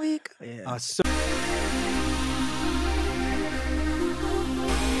 Down we go. Yeah. So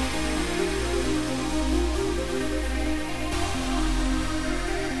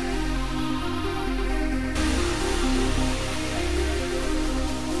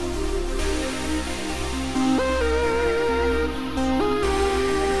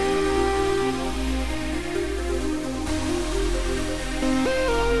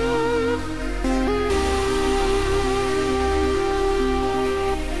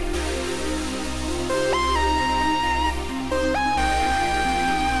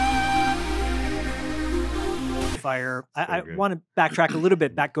Fire. I So good. want to backtrack a little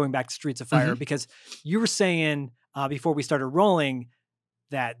bit, going back to Streets of Fire, Mhm. because you were saying before we started rolling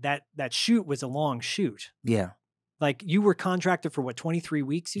that shoot was a long shoot. Yeah. Like you were contracted for what, 23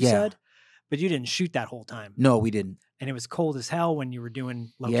 weeks, you Yeah. said, but you didn't shoot that whole time. No, we didn't. And it was cold as hell when you were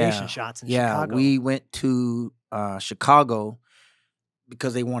doing location Yeah. shots in Yeah, Chicago. we went to Chicago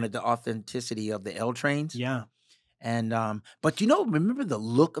because they wanted the authenticity of the L trains. Yeah. And but you know, remember the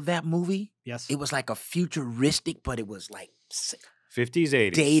look of that movie? Yes. It was like a futuristic, but it was like 50s,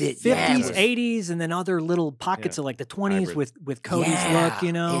 80s. dated. 50s, Yeah, it was- 80s, and then other little pockets Yeah. of like the 20s Hybrid. with Cody's Yeah, look,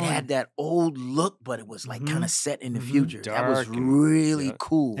 you know. It had that old look, but it was like Mhm. kind of set in the Mhm. future. That was Dark and- really yeah.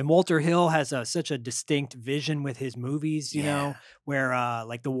 cool. And Walter Hill has such a distinct vision with his movies, you know, Yeah. where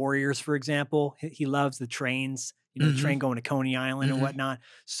like The Warriors, for example, he loves the trains, you know, the Mhm. train going to Coney Island Mhm. and whatnot.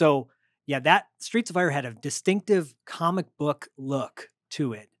 So yeah, that Streets of Fire had a distinctive comic book look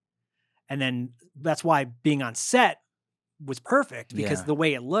to it. And then that's why being on set was perfect, because Yeah. the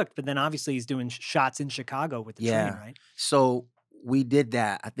way it looked, but then obviously he's doing shots in Chicago with the Yeah. train, right? So we did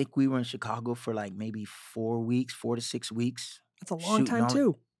that. I think we were in Chicago for like maybe 4 weeks, 4 to 6 weeks. That's a long Shooting time all-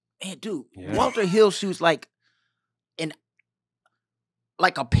 too. Man, dude, Yeah. Walter Hill shoots like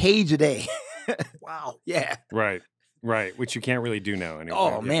a page a day. Wow. Yeah. Right. Right. Which you can't really do now anymore.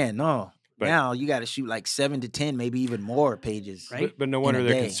 Oh Yeah. man, no. But- now you got to shoot like 7 to 10, maybe even more pages. Right. But no in wonder a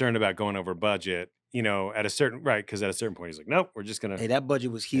they're day. concerned about going over budget, you know, at a certain, right. Because at a certain point, he's like, nope, we're just going Hey, to. that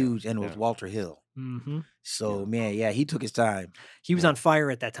budget was huge, and it was yeah. Walter Hill. Mm-hmm. So man, yeah, he took his time. He was on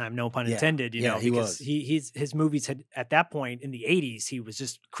fire at that time, no pun Yeah. intended, you Yeah, know, he because was. his movies had, at that point in the 80s, he was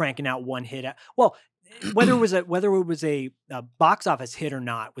just cranking out one hit. Well, whether it was a box office hit or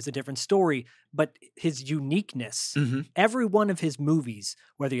not was a different story, but his uniqueness, Mm-hmm. every one of his movies,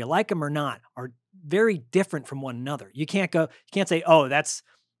 whether you like them or not, are very different from one another. You can't say, oh, that's,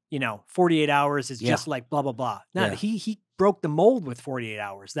 you know, 48 Hours is Yeah. just like blah, blah, blah. No, Yeah. he broke the mold with 48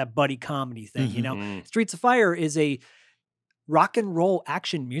 Hours, that buddy comedy thing, you know. Mhm. Streets of Fire is a rock and roll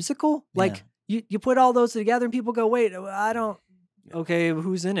action musical. Like you put all those together and people go, wait, I don't, okay,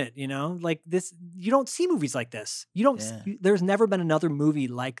 who's in it? You know, like this, you don't see movies like this. You don't, Yeah. there's never been another movie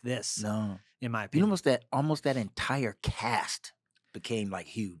like this, No, in my you opinion. know, almost that entire cast became like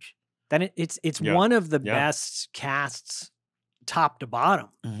huge. Then it's Yeah. one of the Yeah. best casts top to bottom.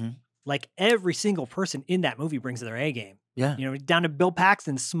 Mm-hmm. Like every single person in that movie brings their A game. Yeah. You know, down to Bill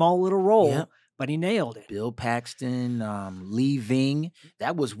Paxton's small little role, Yep. but he nailed it. Bill Paxton, Lee Ving.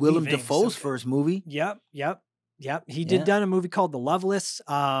 That was Willem Ving, so Dafoe's good. first movie. Yep. He Yeah. did done a movie called The Loveless.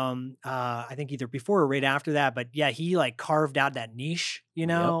 I think either before or right after that. But yeah, he like carved out that niche, you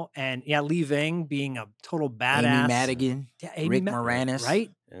know. And yeah, Lee Ving being a total badass. Amy Madigan, Yeah, Amy Rick Ma- Moranis, right?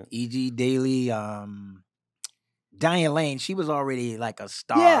 E.G. Daily, Diane Lane. She was already like a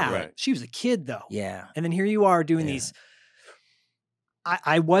star. Yeah, Right. she was a kid though. Yeah. And then here you are doing Yeah. these.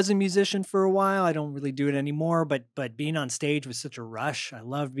 I was a musician for a while. I don't really do it anymore, but being on stage was such a rush. I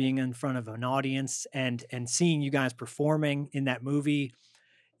loved being in front of an audience and seeing you guys performing in that movie,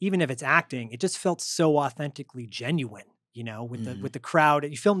 even if it's acting, it just felt so authentically genuine, you know, with Mhm. the crowd.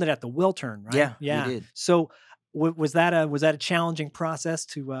 You filmed it at the Wiltern, right? Yeah, we Yeah. did. So was that a challenging process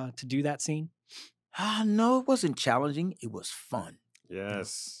to do that scene? No, it wasn't challenging. It was fun.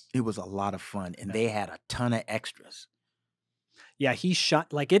 Yes. It was a lot of fun, and Yeah. they had a ton of extras. Yeah, he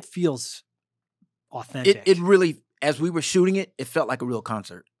shot like it feels authentic. It really, as we were shooting it, it felt like a real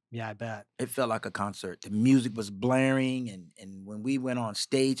concert. Yeah, I bet. It felt like a concert. The music was blaring, and when we went on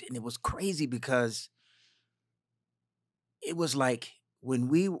stage, and it was crazy because it was like when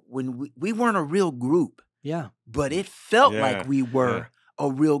we weren't a real group, Yeah. but it felt Yeah, like we were a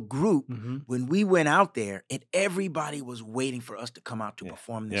real group Mm-hmm. when we went out there, and everybody was waiting for us to come out to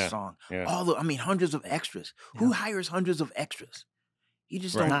perform this song. Yeah. Hundreds of extras. Who hires hundreds of extras? You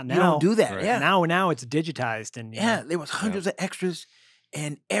just Right. don't. Not You don't now. do that. Right. Yeah. Now it's digitized and There was hundreds of extras,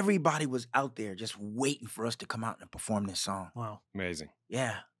 and everybody was out there just waiting for us to come out and perform this song. Wow. Amazing.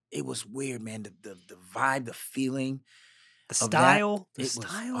 Yeah, it was weird, man. The vibe, the feeling, The of that, style. The it was-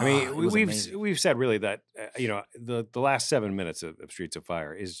 style. I mean, it was we've amazing. we've said really that the last 7 minutes of Streets of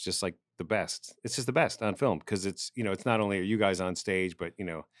Fire is just like the best. It's just the best on film because it's it's not only are you guys on stage, but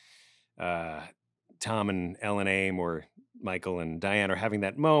Tom and Ellen Aim or Michael and Diane are having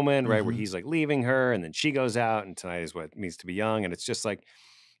that moment right where Mhm. he's like leaving her, and then she goes out, and tonight is what it means to be young, and it's just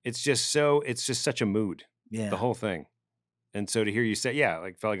such a mood, Yeah. the whole thing. And so to hear you say,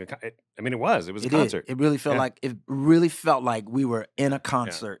 like felt like it was a It concert. It really felt Yeah. like we were in a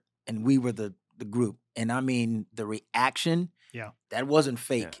concert and we were the group. And I mean the reaction, that wasn't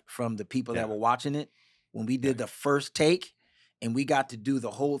fake from the people that were watching it. When we did the first take and we got to do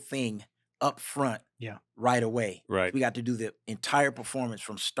the whole thing up front right away. Right. We got to do the entire performance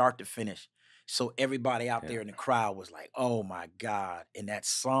from start to finish. So everybody out there in the crowd was like, "Oh my God!" And that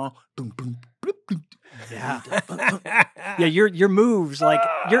song, boom, boom, bloop, bloop, Yeah, your moves, like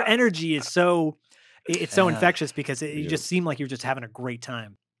your energy is so it's so infectious because you just seem like you're just having a great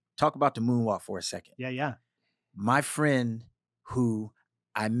time. Talk about the moonwalk for a second. Yeah. My friend who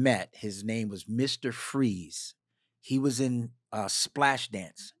I met, his name was Mr. Freeze. He was in Splash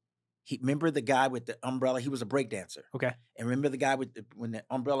Dance. Remember the guy with the umbrella? He was a breakdancer. Okay. And remember the guy with when the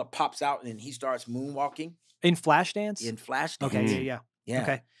umbrella pops out and then he starts moonwalking? In Flashdance? In Flashdance. Okay, yeah.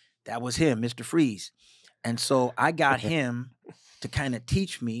 Okay. That was him, Mr. Freeze. And so I got him to kind of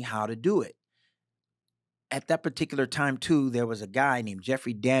teach me how to do it. At that particular time, too, there was a guy named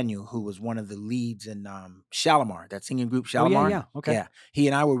Jeffrey Daniel who was one of the leads in Shalimar, that singing group Shalimar. Yeah. Okay. Yeah. He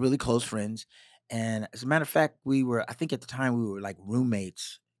and I were really close friends. And as a matter of fact, I think at the time we were like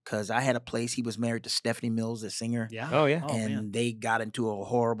roommates because I had a place. He was married to Stephanie Mills, the singer. Yeah. Oh, yeah. And they got into a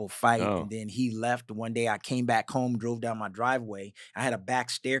horrible fight. Oh. And then he left. One day I came back home, drove down my driveway. I had a back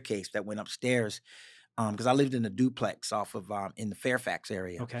staircase that went upstairs because I lived in a duplex off of in the Fairfax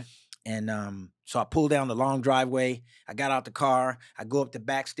area. Okay. And so I pulled down the long driveway. I got out the car. I go up the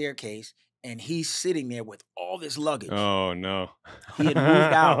back staircase. And he's sitting there with all this luggage. Oh, no. He had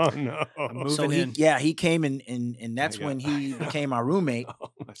moved out. Oh, no. Moving in. He came in, and that's when he became my roommate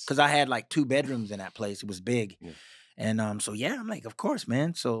because I had like 2 bedrooms in that place. It was big. Yeah. And I'm like, of course,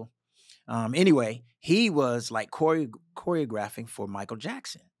 man. So anyway, he was like choreographing for Michael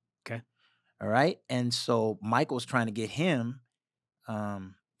Jackson. Okay. All right. And so Michael was trying to get him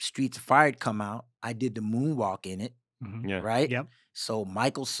Streets of Fire to come out. I did the moonwalk in it. Mhm. Yeah. Right. Yep. So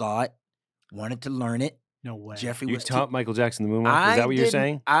Michael saw it, wanted to learn it. No way. Jeffrey You was taught Michael Jackson the moonwalk? Is that what you're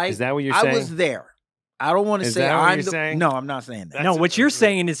saying? Is that what you're saying? I was there. I don't want to Is say that what I'm you're the, saying? No, I'm not saying that. No, what you're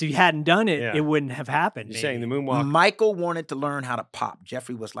saying is if you hadn't done it, Yeah. it wouldn't have happened. You're maybe. saying the moonwalk. Michael wanted to learn how to pop.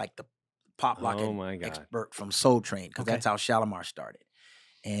 Jeffrey was like the pop Oh locking my God. expert from Soul Train because Okay. that's how Shalimar started.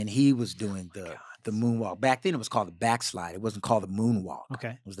 And he was doing the moonwalk. Back then it was called the backslide. It wasn't called the moonwalk. Okay.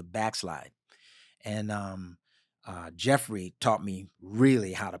 It was the backslide. And Jeffrey taught me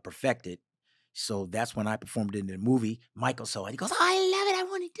really how to perfect it. So that's when I performed it in the movie. Michael saw it. He goes, I love it. I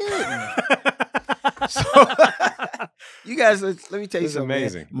want to do it. So you guys, let me tell you This is something. man.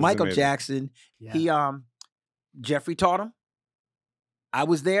 amazing. This is Michael amazing. Jackson, Yeah. Jeffrey taught him. I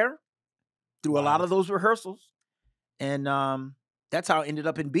was there through a lot of those rehearsals. And that's how I ended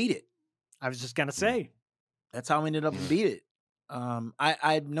up in Beat It. I was just gonna say. That's how I ended up in Beat It.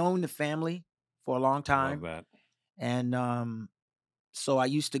 I'd known the family for a long Love time. that. And so I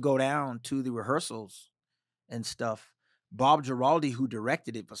used to go down to the rehearsals and stuff. Bob Giraldi, who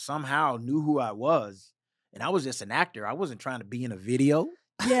directed it, but somehow knew who I was. And I was just an actor. I wasn't trying to be in a video.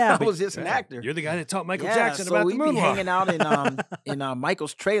 Yeah, I was just an actor. You're the guy that taught Michael Yeah, Jackson so about the we'd be moonwalk. hanging out in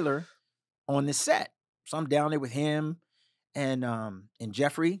Michael's trailer on the set. So I'm down there with him and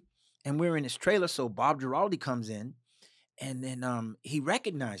Jeffrey, and we're in his trailer. So Bob Giraldi comes in, and then he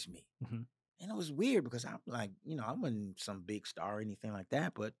recognized me. Mhm. And it was weird because I'm like, I wasn't some big star or anything like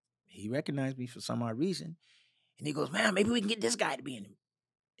that, but he recognized me for some odd reason. And he goes, man, maybe we can get this guy to be in it.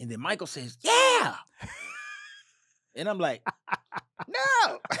 And then Michael says, yeah. And I'm like,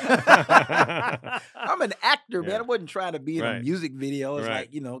 no. I'm an actor, man. Yeah. I wasn't trying to be in a Right. music video. It's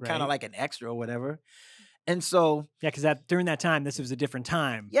Right. like, kind Right. of like an extra or whatever. And so, Yeah, because during that time, this was a different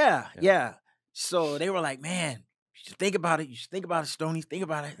time. yeah. So they were like, man, you should think about it. You should think about it, Stoney. Think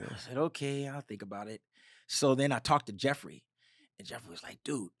about it. I said, okay, I'll think about it. So then I talked to Jeffrey. And Jeffrey was like,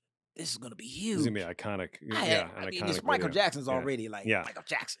 dude, this is gonna be This huge. is gonna be iconic. I mean, it's Michael Jackson's already like Michael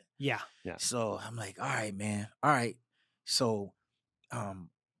Jackson. Yeah. So I'm like, all right, man. All right. So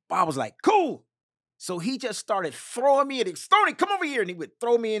Bob was like, cool. So he just started throwing me at Stoney, come over here. And he would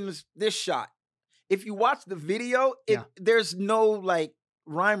throw me in this shot. If you watch the video, there's no like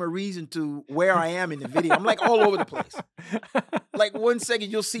rhyme or reason to where I am in the video. I'm like all over the place. Like 1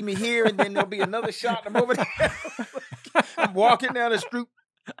 second you'll see me here, and then there'll be another shot, and I'm over there. I'm walking down the street.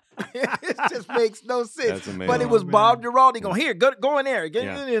 It just makes no sense. That's amazing. But it was Bob Giraldi going, here, go in there.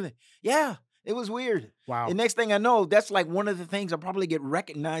 Yeah, it was weird. Wow. And next thing I know, that's like one of the things I probably get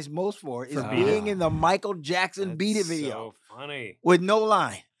recognized most for is being in the Michael Jackson Beat It video. So funny. With no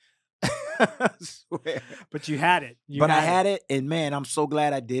line. I swear. But you had it. I had it, and man, I'm so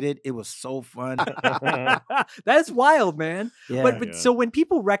glad I did it. It was so fun. That's wild, man. Yeah. But so when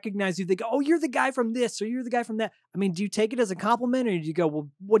people recognize you, they go, "Oh, you're the guy from this, or you're the guy from that." I mean, do you take it as a compliment, or do you go,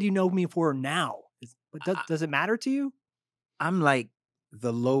 "Well, what do you know me for now?" Does it matter to you? I'm like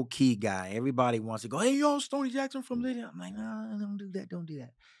the low key guy. Everybody wants to go, "Hey, yo, Stoney Jackson from Lydia." I'm like, "No, don't do that. Don't do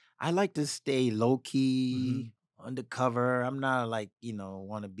that." I like to stay low key, undercover. I'm not like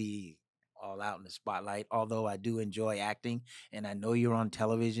want to be all out in the spotlight, although I do enjoy acting, and I know you're on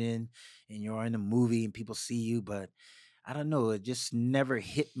television and you're in a movie and people see you, but I don't know, it just never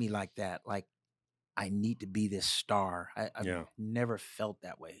hit me like that. Like I need to be this star. I've never felt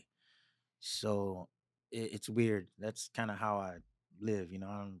that way. So it's weird. That's kind of how I live. I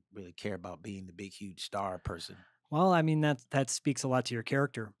don't really care about being the big, huge star person. Well, I mean, that speaks a lot to your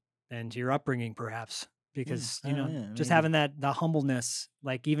character and to your upbringing, perhaps. Because, just having the humbleness,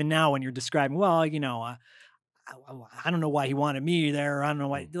 like even now when you're describing, well, I don't know why he wanted me there. I don't know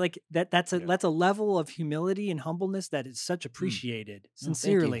why, like that's a level of humility and humbleness that is such appreciated,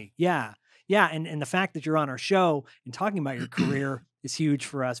 sincerely. Yeah. Yeah. And the fact that you're on our show and talking about your career is huge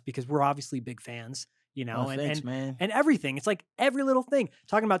for us because we're obviously big fans, thanks, man. And everything. It's like every little thing.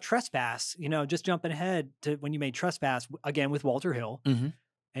 Talking about Trespass, just jumping ahead to when you made Trespass again with Walter Hill,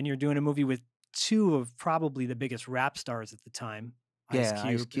 and you're doing a movie with two of probably the biggest rap stars at the time,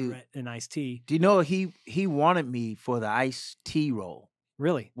 Ice Cube and Ice-T. Do you know he wanted me for the Ice-T role?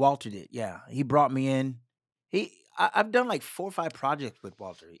 Really? Walter did, yeah. He brought me in. I've done like 4 or 5 projects with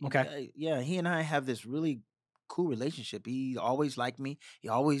Walter. Okay. He and I have this really cool relationship. He always liked me. He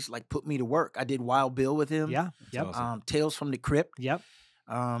always like put me to work. I did Wild Bill with him. Yeah. Yep. Awesome. Tales from the Crypt. Yep.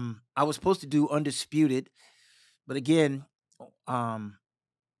 I was supposed to do Undisputed, but again,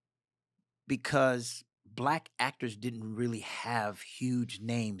 because Black actors didn't really have huge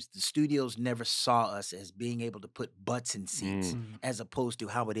names, the studios never saw us as being able to put butts in seats as opposed to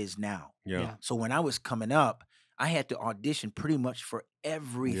how it is now. Yeah. So when I was coming up, I had to audition pretty much for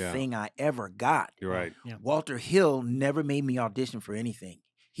everything I ever got. You're right. Yeah. Walter Hill never made me audition for anything.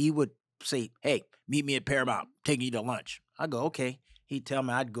 He would say, "Hey, meet me at Paramount, taking you to lunch." I go, "Okay." He'd tell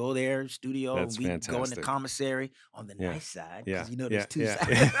me I'd go there, studio, That's we'd go in the fantastic. commissary on the nice side, because there's 2 yeah.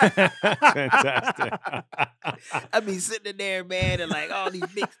 sides. Fantastic. I'd be sitting in there, man, and like all these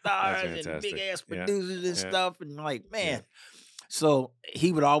big stars and fantastic. big ass Yeah. producers and stuff, and like, man. Yeah. So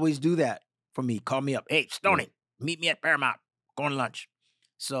he would always do that for me. Call me up, "Hey, Stoney, meet me at Paramount, going to lunch."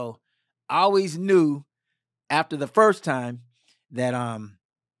 So I always knew after the first time that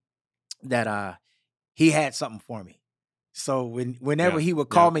he had something for me. So whenever he would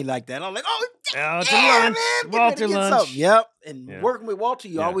call me like that, I'm like, "Oh, Walter yeah, lunch. man, Walter get lunch. something." Yep. And Yeah. working with Walter,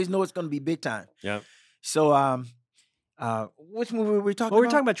 you Yeah. always know it's going to be big time. Yep. So, which movie were we talking Well, we're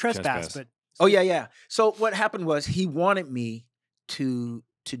about? talking about Trespass, Trespass. but Oh, yeah. So what happened was he wanted me to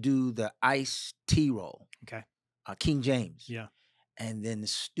do the Ice-T role. Okay. King James. Yeah. And then the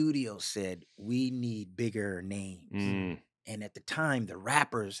studio said, "We need bigger names." And at the time, the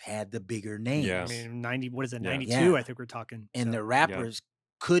rappers had the bigger names. Yeah. I mean, 90, what is it, Yeah. 92, Yeah. I think we're talking. And So, the rappers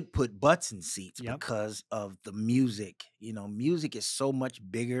could put butts in seats Yep. because of the music. Music is so much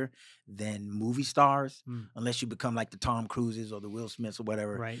bigger than movie stars, unless you become like the Tom Cruises or the Will Smiths or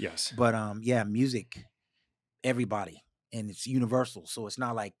whatever. right. Yes. But music, everybody, and it's universal. So it's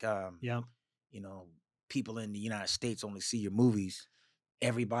not like Yeah. people in the United States only see your movies.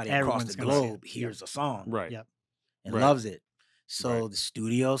 Everybody Everyone's across the gonna see it. globe hears a song Right. Yep. and Right. loves it. So Right. the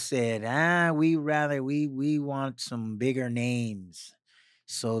studio said, we want some bigger names.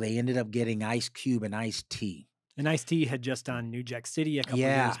 So they ended up getting Ice Cube and Ice-T. And Ice-T had just done New Jack City a couple of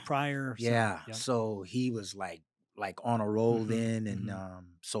years prior. So, Yeah. So he was like on a roll then. And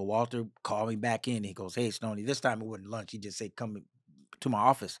so Walter called me back in. He goes, "Hey, Stoney," this time it wasn't lunch. He just said, "Come to my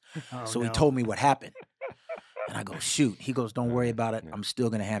office." Oh, So he no. told me what happened. And I go, "Shoot." He goes, "Don't worry about it. Yeah. I'm still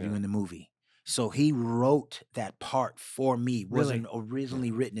going to have you Yeah. in the movie." So he wrote that part for me. Really? Wasn't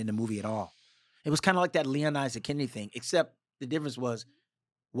originally written in the movie at all. It was kind of like that Leon Isaac Kennedy thing, except the difference was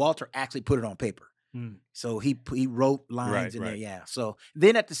Walter actually put it on paper. Mm. So he wrote lines Right, in there, right. yeah. So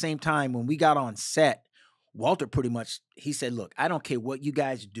then at the same time, when we got on set, Walter pretty much, he said, look, I don't care what you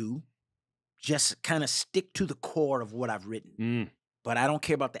guys do. Just kind of stick to the core of what I've written. Mm, But I don't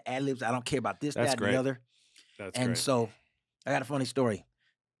care about the ad-libs. I don't care about this, That's that, and great. the other. that's And great. so I got a funny story.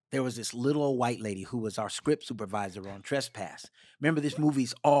 There was this little old white lady who was our script supervisor on Trespass. Remember, this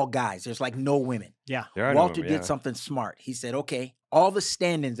movie's all guys. There's like no women. Yeah. There are no Walter women, did something smart. He said, okay, all the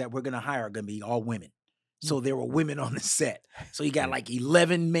stand-ins that we're going to hire are going to be all women. So there were women on the set. So you got like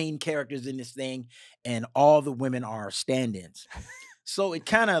 11 main characters in this thing, and all the women are stand-ins. So it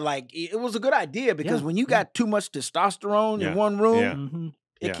kind of like, it was a good idea because Yeah, when you got too much testosterone Yeah, in one room, yeah. Mm-hmm.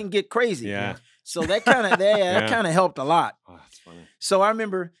 it Yeah. can get crazy. Yeah. So that kind of that Yeah. kind of helped a lot. Oh, that's funny. So I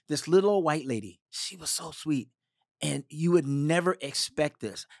remember this little old white lady. She was so sweet, and you would never expect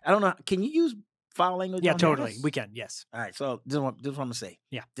this. I don't know. Can you use foul language? Yeah, on here? totally. We can. Yes. All right. So this is what I'm gonna say.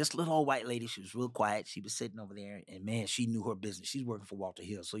 Yeah. This little old white lady. She was real quiet. She was sitting over there, and man, she knew her business. She's working for Walter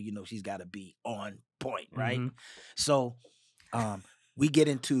Hill, so you know she's got to be on point, right? Mhm. So, we get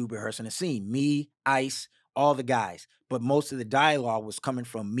into rehearsing a scene. Me, Ice, all the guys, but most of the dialogue was coming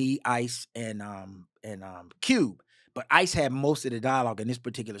from me, Ice, and Cube. But Ice had most of the dialogue in this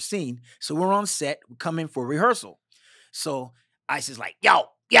particular scene. So we're on set, we come in for rehearsal. So Ice is like, yo,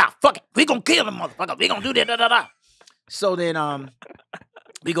 yeah, fuck it. We gonna kill him, motherfucker. We gonna do that, da, da, da. So then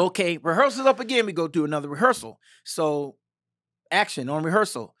we go, okay, rehearsal's up again. We go do another rehearsal. So action on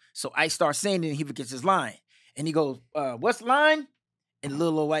rehearsal. So Ice starts saying it and he forgets his line. And he goes, what's the line? And the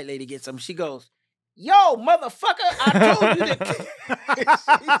little old white lady gets him. She goes, yo, motherfucker, I told you that.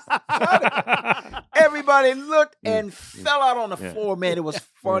 Everybody looked and fell out on the floor, man. It was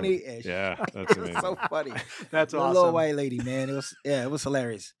funny as Yeah, shit. that's It was amazing. so funny. That's The little awesome. white lady, man. It was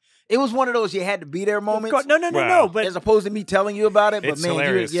hilarious. It was one of those you had to be there Of moments. course- No, no, no, Wow. no. But as opposed to me telling you about it, but It's man,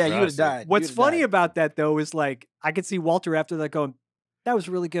 hilarious you would for have us. died. what's You'd have funny died. about that though is like I could see Walter after that going, "That was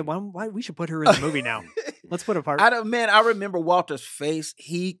really good. Why we should put her in the movie now? Let's put a part." I remember Walter's face.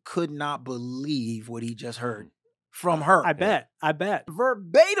 He could not believe what he just heard from her. I bet.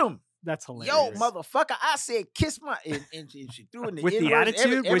 Verbatim. That's Yo, hilarious. motherfucker, I said kiss my and she threw in the With the N-words,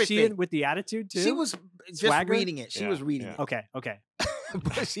 attitude, was she in everything. with the attitude too? She was just Swagger? reading it. She Yeah, was reading yeah. Okay. Okay. it.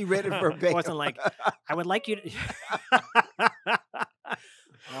 But she read it verbatim. It wasn't like I would like you to.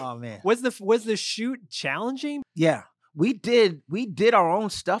 Oh man. Was the shoot challenging? Yeah. We did our own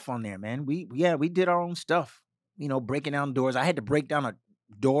stuff on there, man. We did our own stuff. You know, breaking down doors. I had to break down a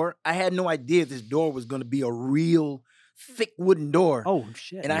door. I had no idea this door was going to be a real thick wooden door. Oh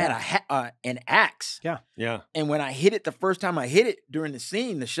shit! and I had an axe. Yeah. And when I hit it the first time I hit it during the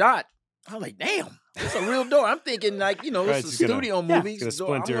scene, the shot, I was like, damn, it's a real door. I'm thinking like, you know, Right, it's a it's gonna- studio yeah, movie. it's gonna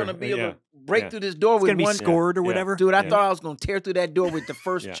So I'm splinter, gonna be able yeah, to break yeah. through this door It's with gonna be one scored or yeah. whatever. Dude, I Yeah. thought I was gonna tear through that door with the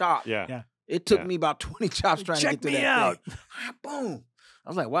first Yeah. chop. Yeah. Yeah. It took Yeah. me about 20 chops trying Check to get through me that out. thing. Boom. I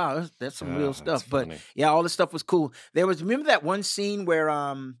was like, wow, that's some real That's stuff. But funny. yeah, all this stuff was cool. Remember that one scene where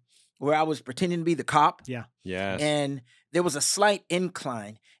I was pretending to be the cop? Yes. And there was a slight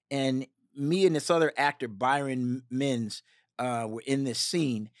incline, and me and this other actor, Byron Mins, were in this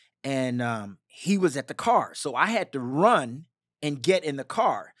scene, and he was at the car. So I had to run and get in the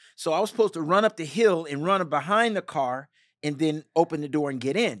car. So I was supposed to run up the hill and run behind the car and then open the door and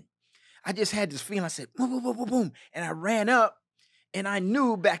get in. I just had this feeling. I said, boom, boom, boom, boom, boom. And I ran up, and I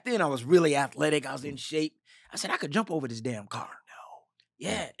knew back then I was really athletic. I was in shape. I said, I could jump over this damn car.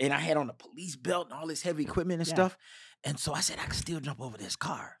 Yeah. And I had on a police belt and all this heavy equipment and Yeah. stuff. And so I said, I could still jump over this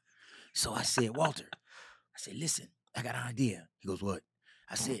car. So I said, Walter, I said, listen, I got an idea. He goes, what?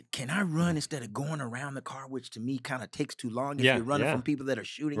 I said, can I run instead of going around the car, which to me kind of takes too long if Yeah, you're running yeah. from people that are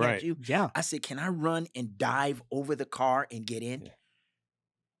shooting Right. at you. Yeah. I said, can I run and dive over the car and get in? Yeah.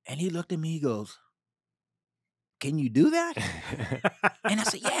 And he looked at me, he goes, can you do that? And I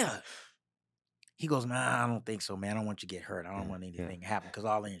said, yeah. He goes, nah, I don't think so, man. I don't want you to get hurt. I don't want anything to happen because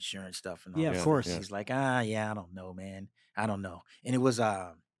all the insurance stuff and all Yeah, that of stuff. course. He's like, yeah, I don't know, man. I don't know. And it was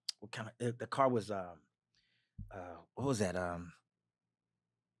what kind of the car was what was that?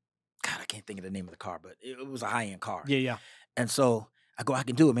 God, I can't think of the name of the car, but it was a high-end car. Yeah. Yeah. And so I go, I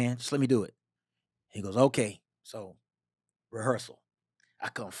can do it, man. Just let me do it. He goes, okay. So rehearsal. I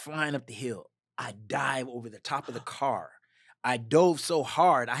come flying up the hill. I dive over the top of the car. I dove so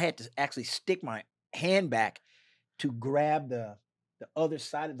hard, I had to actually stick my hand back to grab the other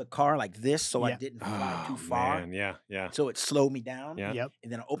side of the car like this so I Yeah. didn't fly too Oh, far. man. Yeah. Yeah. So it slowed me down. Yeah. Yep.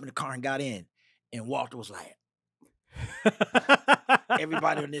 And then I opened the car and got in. And Walter was like,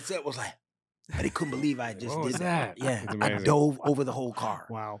 everybody on this set was like, And he couldn't believe I just What did was that. that? Yeah, That's I amazing. dove over the whole car.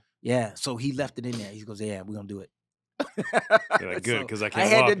 Wow. Yeah, so he left it in there. He goes, "Yeah, we're gonna do it." You're like, good, So 'cause I can't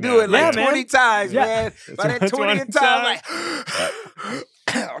had walk to do now. it like Yeah, man. 20 times, Yeah. man. By that 20th 20th time, like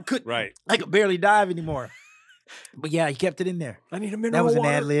I couldn't, Right. I could barely dive anymore. But yeah, he kept it in there. I need a mineral That was an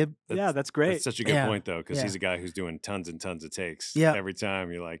water. ad lib. Yeah, that's great. That's such a good Yeah. point, though, because Yeah. he's a guy who's doing tons and tons of takes. Yeah. Every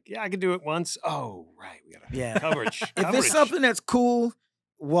time you're like, yeah, I can do it once. Oh, right. We got Yeah. coverage. If coverage. it's something that's cool,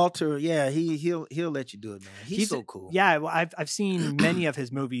 Walter, yeah, he'll let you do it, man. He's so cool. Yeah, well, I've seen many of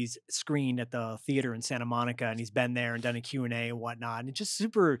his movies screened at the theater in Santa Monica, and he's been there and done a Q&A and whatnot. And it's just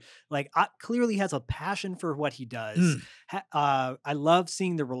super, like, clearly has a passion for what he does. I love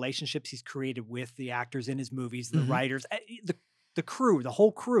seeing the relationships he's created with the actors in his movies, the writers, the crew, the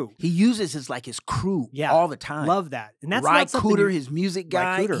whole crew. He uses his crew all the time. Love that. And that's Ry not something Cooter, his music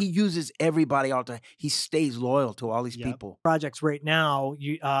guy. Cooter. He uses everybody all the time. He stays loyal to all these Yep. people. Projects right now,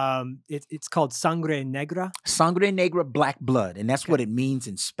 it's called Sangre Negra. Sangre Negra, Black Blood, and that's what it means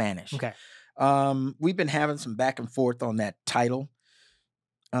in Spanish. Okay. We've been having some back and forth on that title.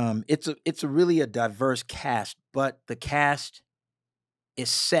 It's really a diverse cast, but the cast is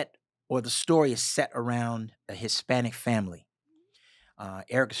set, or the story is set around a Hispanic family.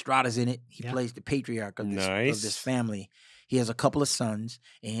 Eric Estrada's in it. He plays the patriarch of this family. He has a couple of sons,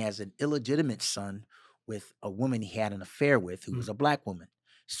 and he has an illegitimate son with a woman he had an affair with who was a black woman.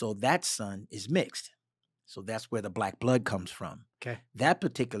 So that son is mixed. So that's where the black blood comes from. Okay. That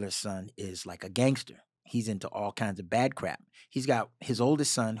particular son is like a gangster. He's into all kinds of bad crap. He's got his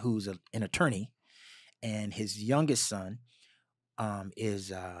oldest son who's an attorney, and his youngest son is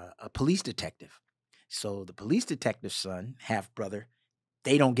a police detective. So the police detective's son, half brother,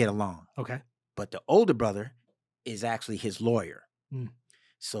 they don't get along. Okay. But the older brother is actually his lawyer.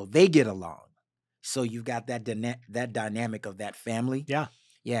 So they get along. So you've got that dynamic of that family. Yeah.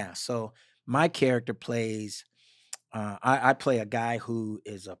 Yeah. So my character plays, I play a guy who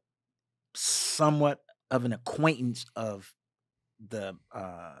is a somewhat of an acquaintance of the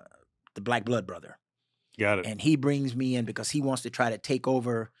Black Blood brother. Got it. And he brings me in because he wants to try to take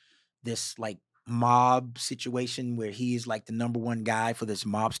over this mob situation where he is like the number one guy for this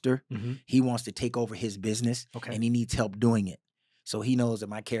mobster. He wants to take over his business, and he needs help doing it. So he knows that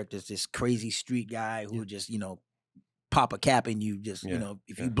my character is this crazy street guy who just, pop a cap and you just,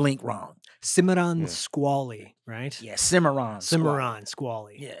 if you blink wrong. Cimarron Squally, right? Yeah, Cimarron.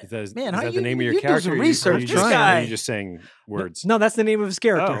 Squally. Yeah. Is Man, that how the name of your you do character? some Or you research. just, This or guy. you just saying words? No, that's the name of his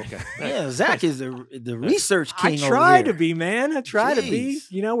character. Oh, okay. Yeah, Zach is the research king. I try over to here. be, man. I try to be.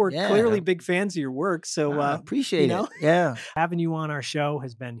 Jeez. We're Yeah. clearly big fans of your work. So I appreciate it. Yeah. having you on our show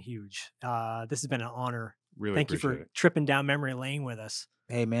has been huge. This has been an honor. Really Thank you for appreciate it. tripping down memory lane with us.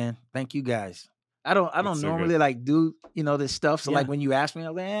 Hey man, thank you guys. I don't That's so normally good. do this stuff. So Yeah. when you ask me, I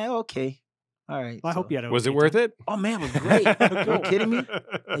was like, okay. All right. Well, I hope you had a Was it okay worth time. it? Oh man, it was great. Are you kidding me?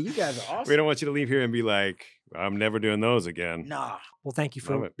 Hey, you guys are awesome. We don't want you to leave here and be like, I'm never doing those again. Nah. Well, thank you Love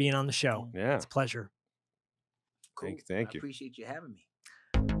for it. being on the show. Yeah. It's a pleasure. Cool. Thank I you. appreciate you having me.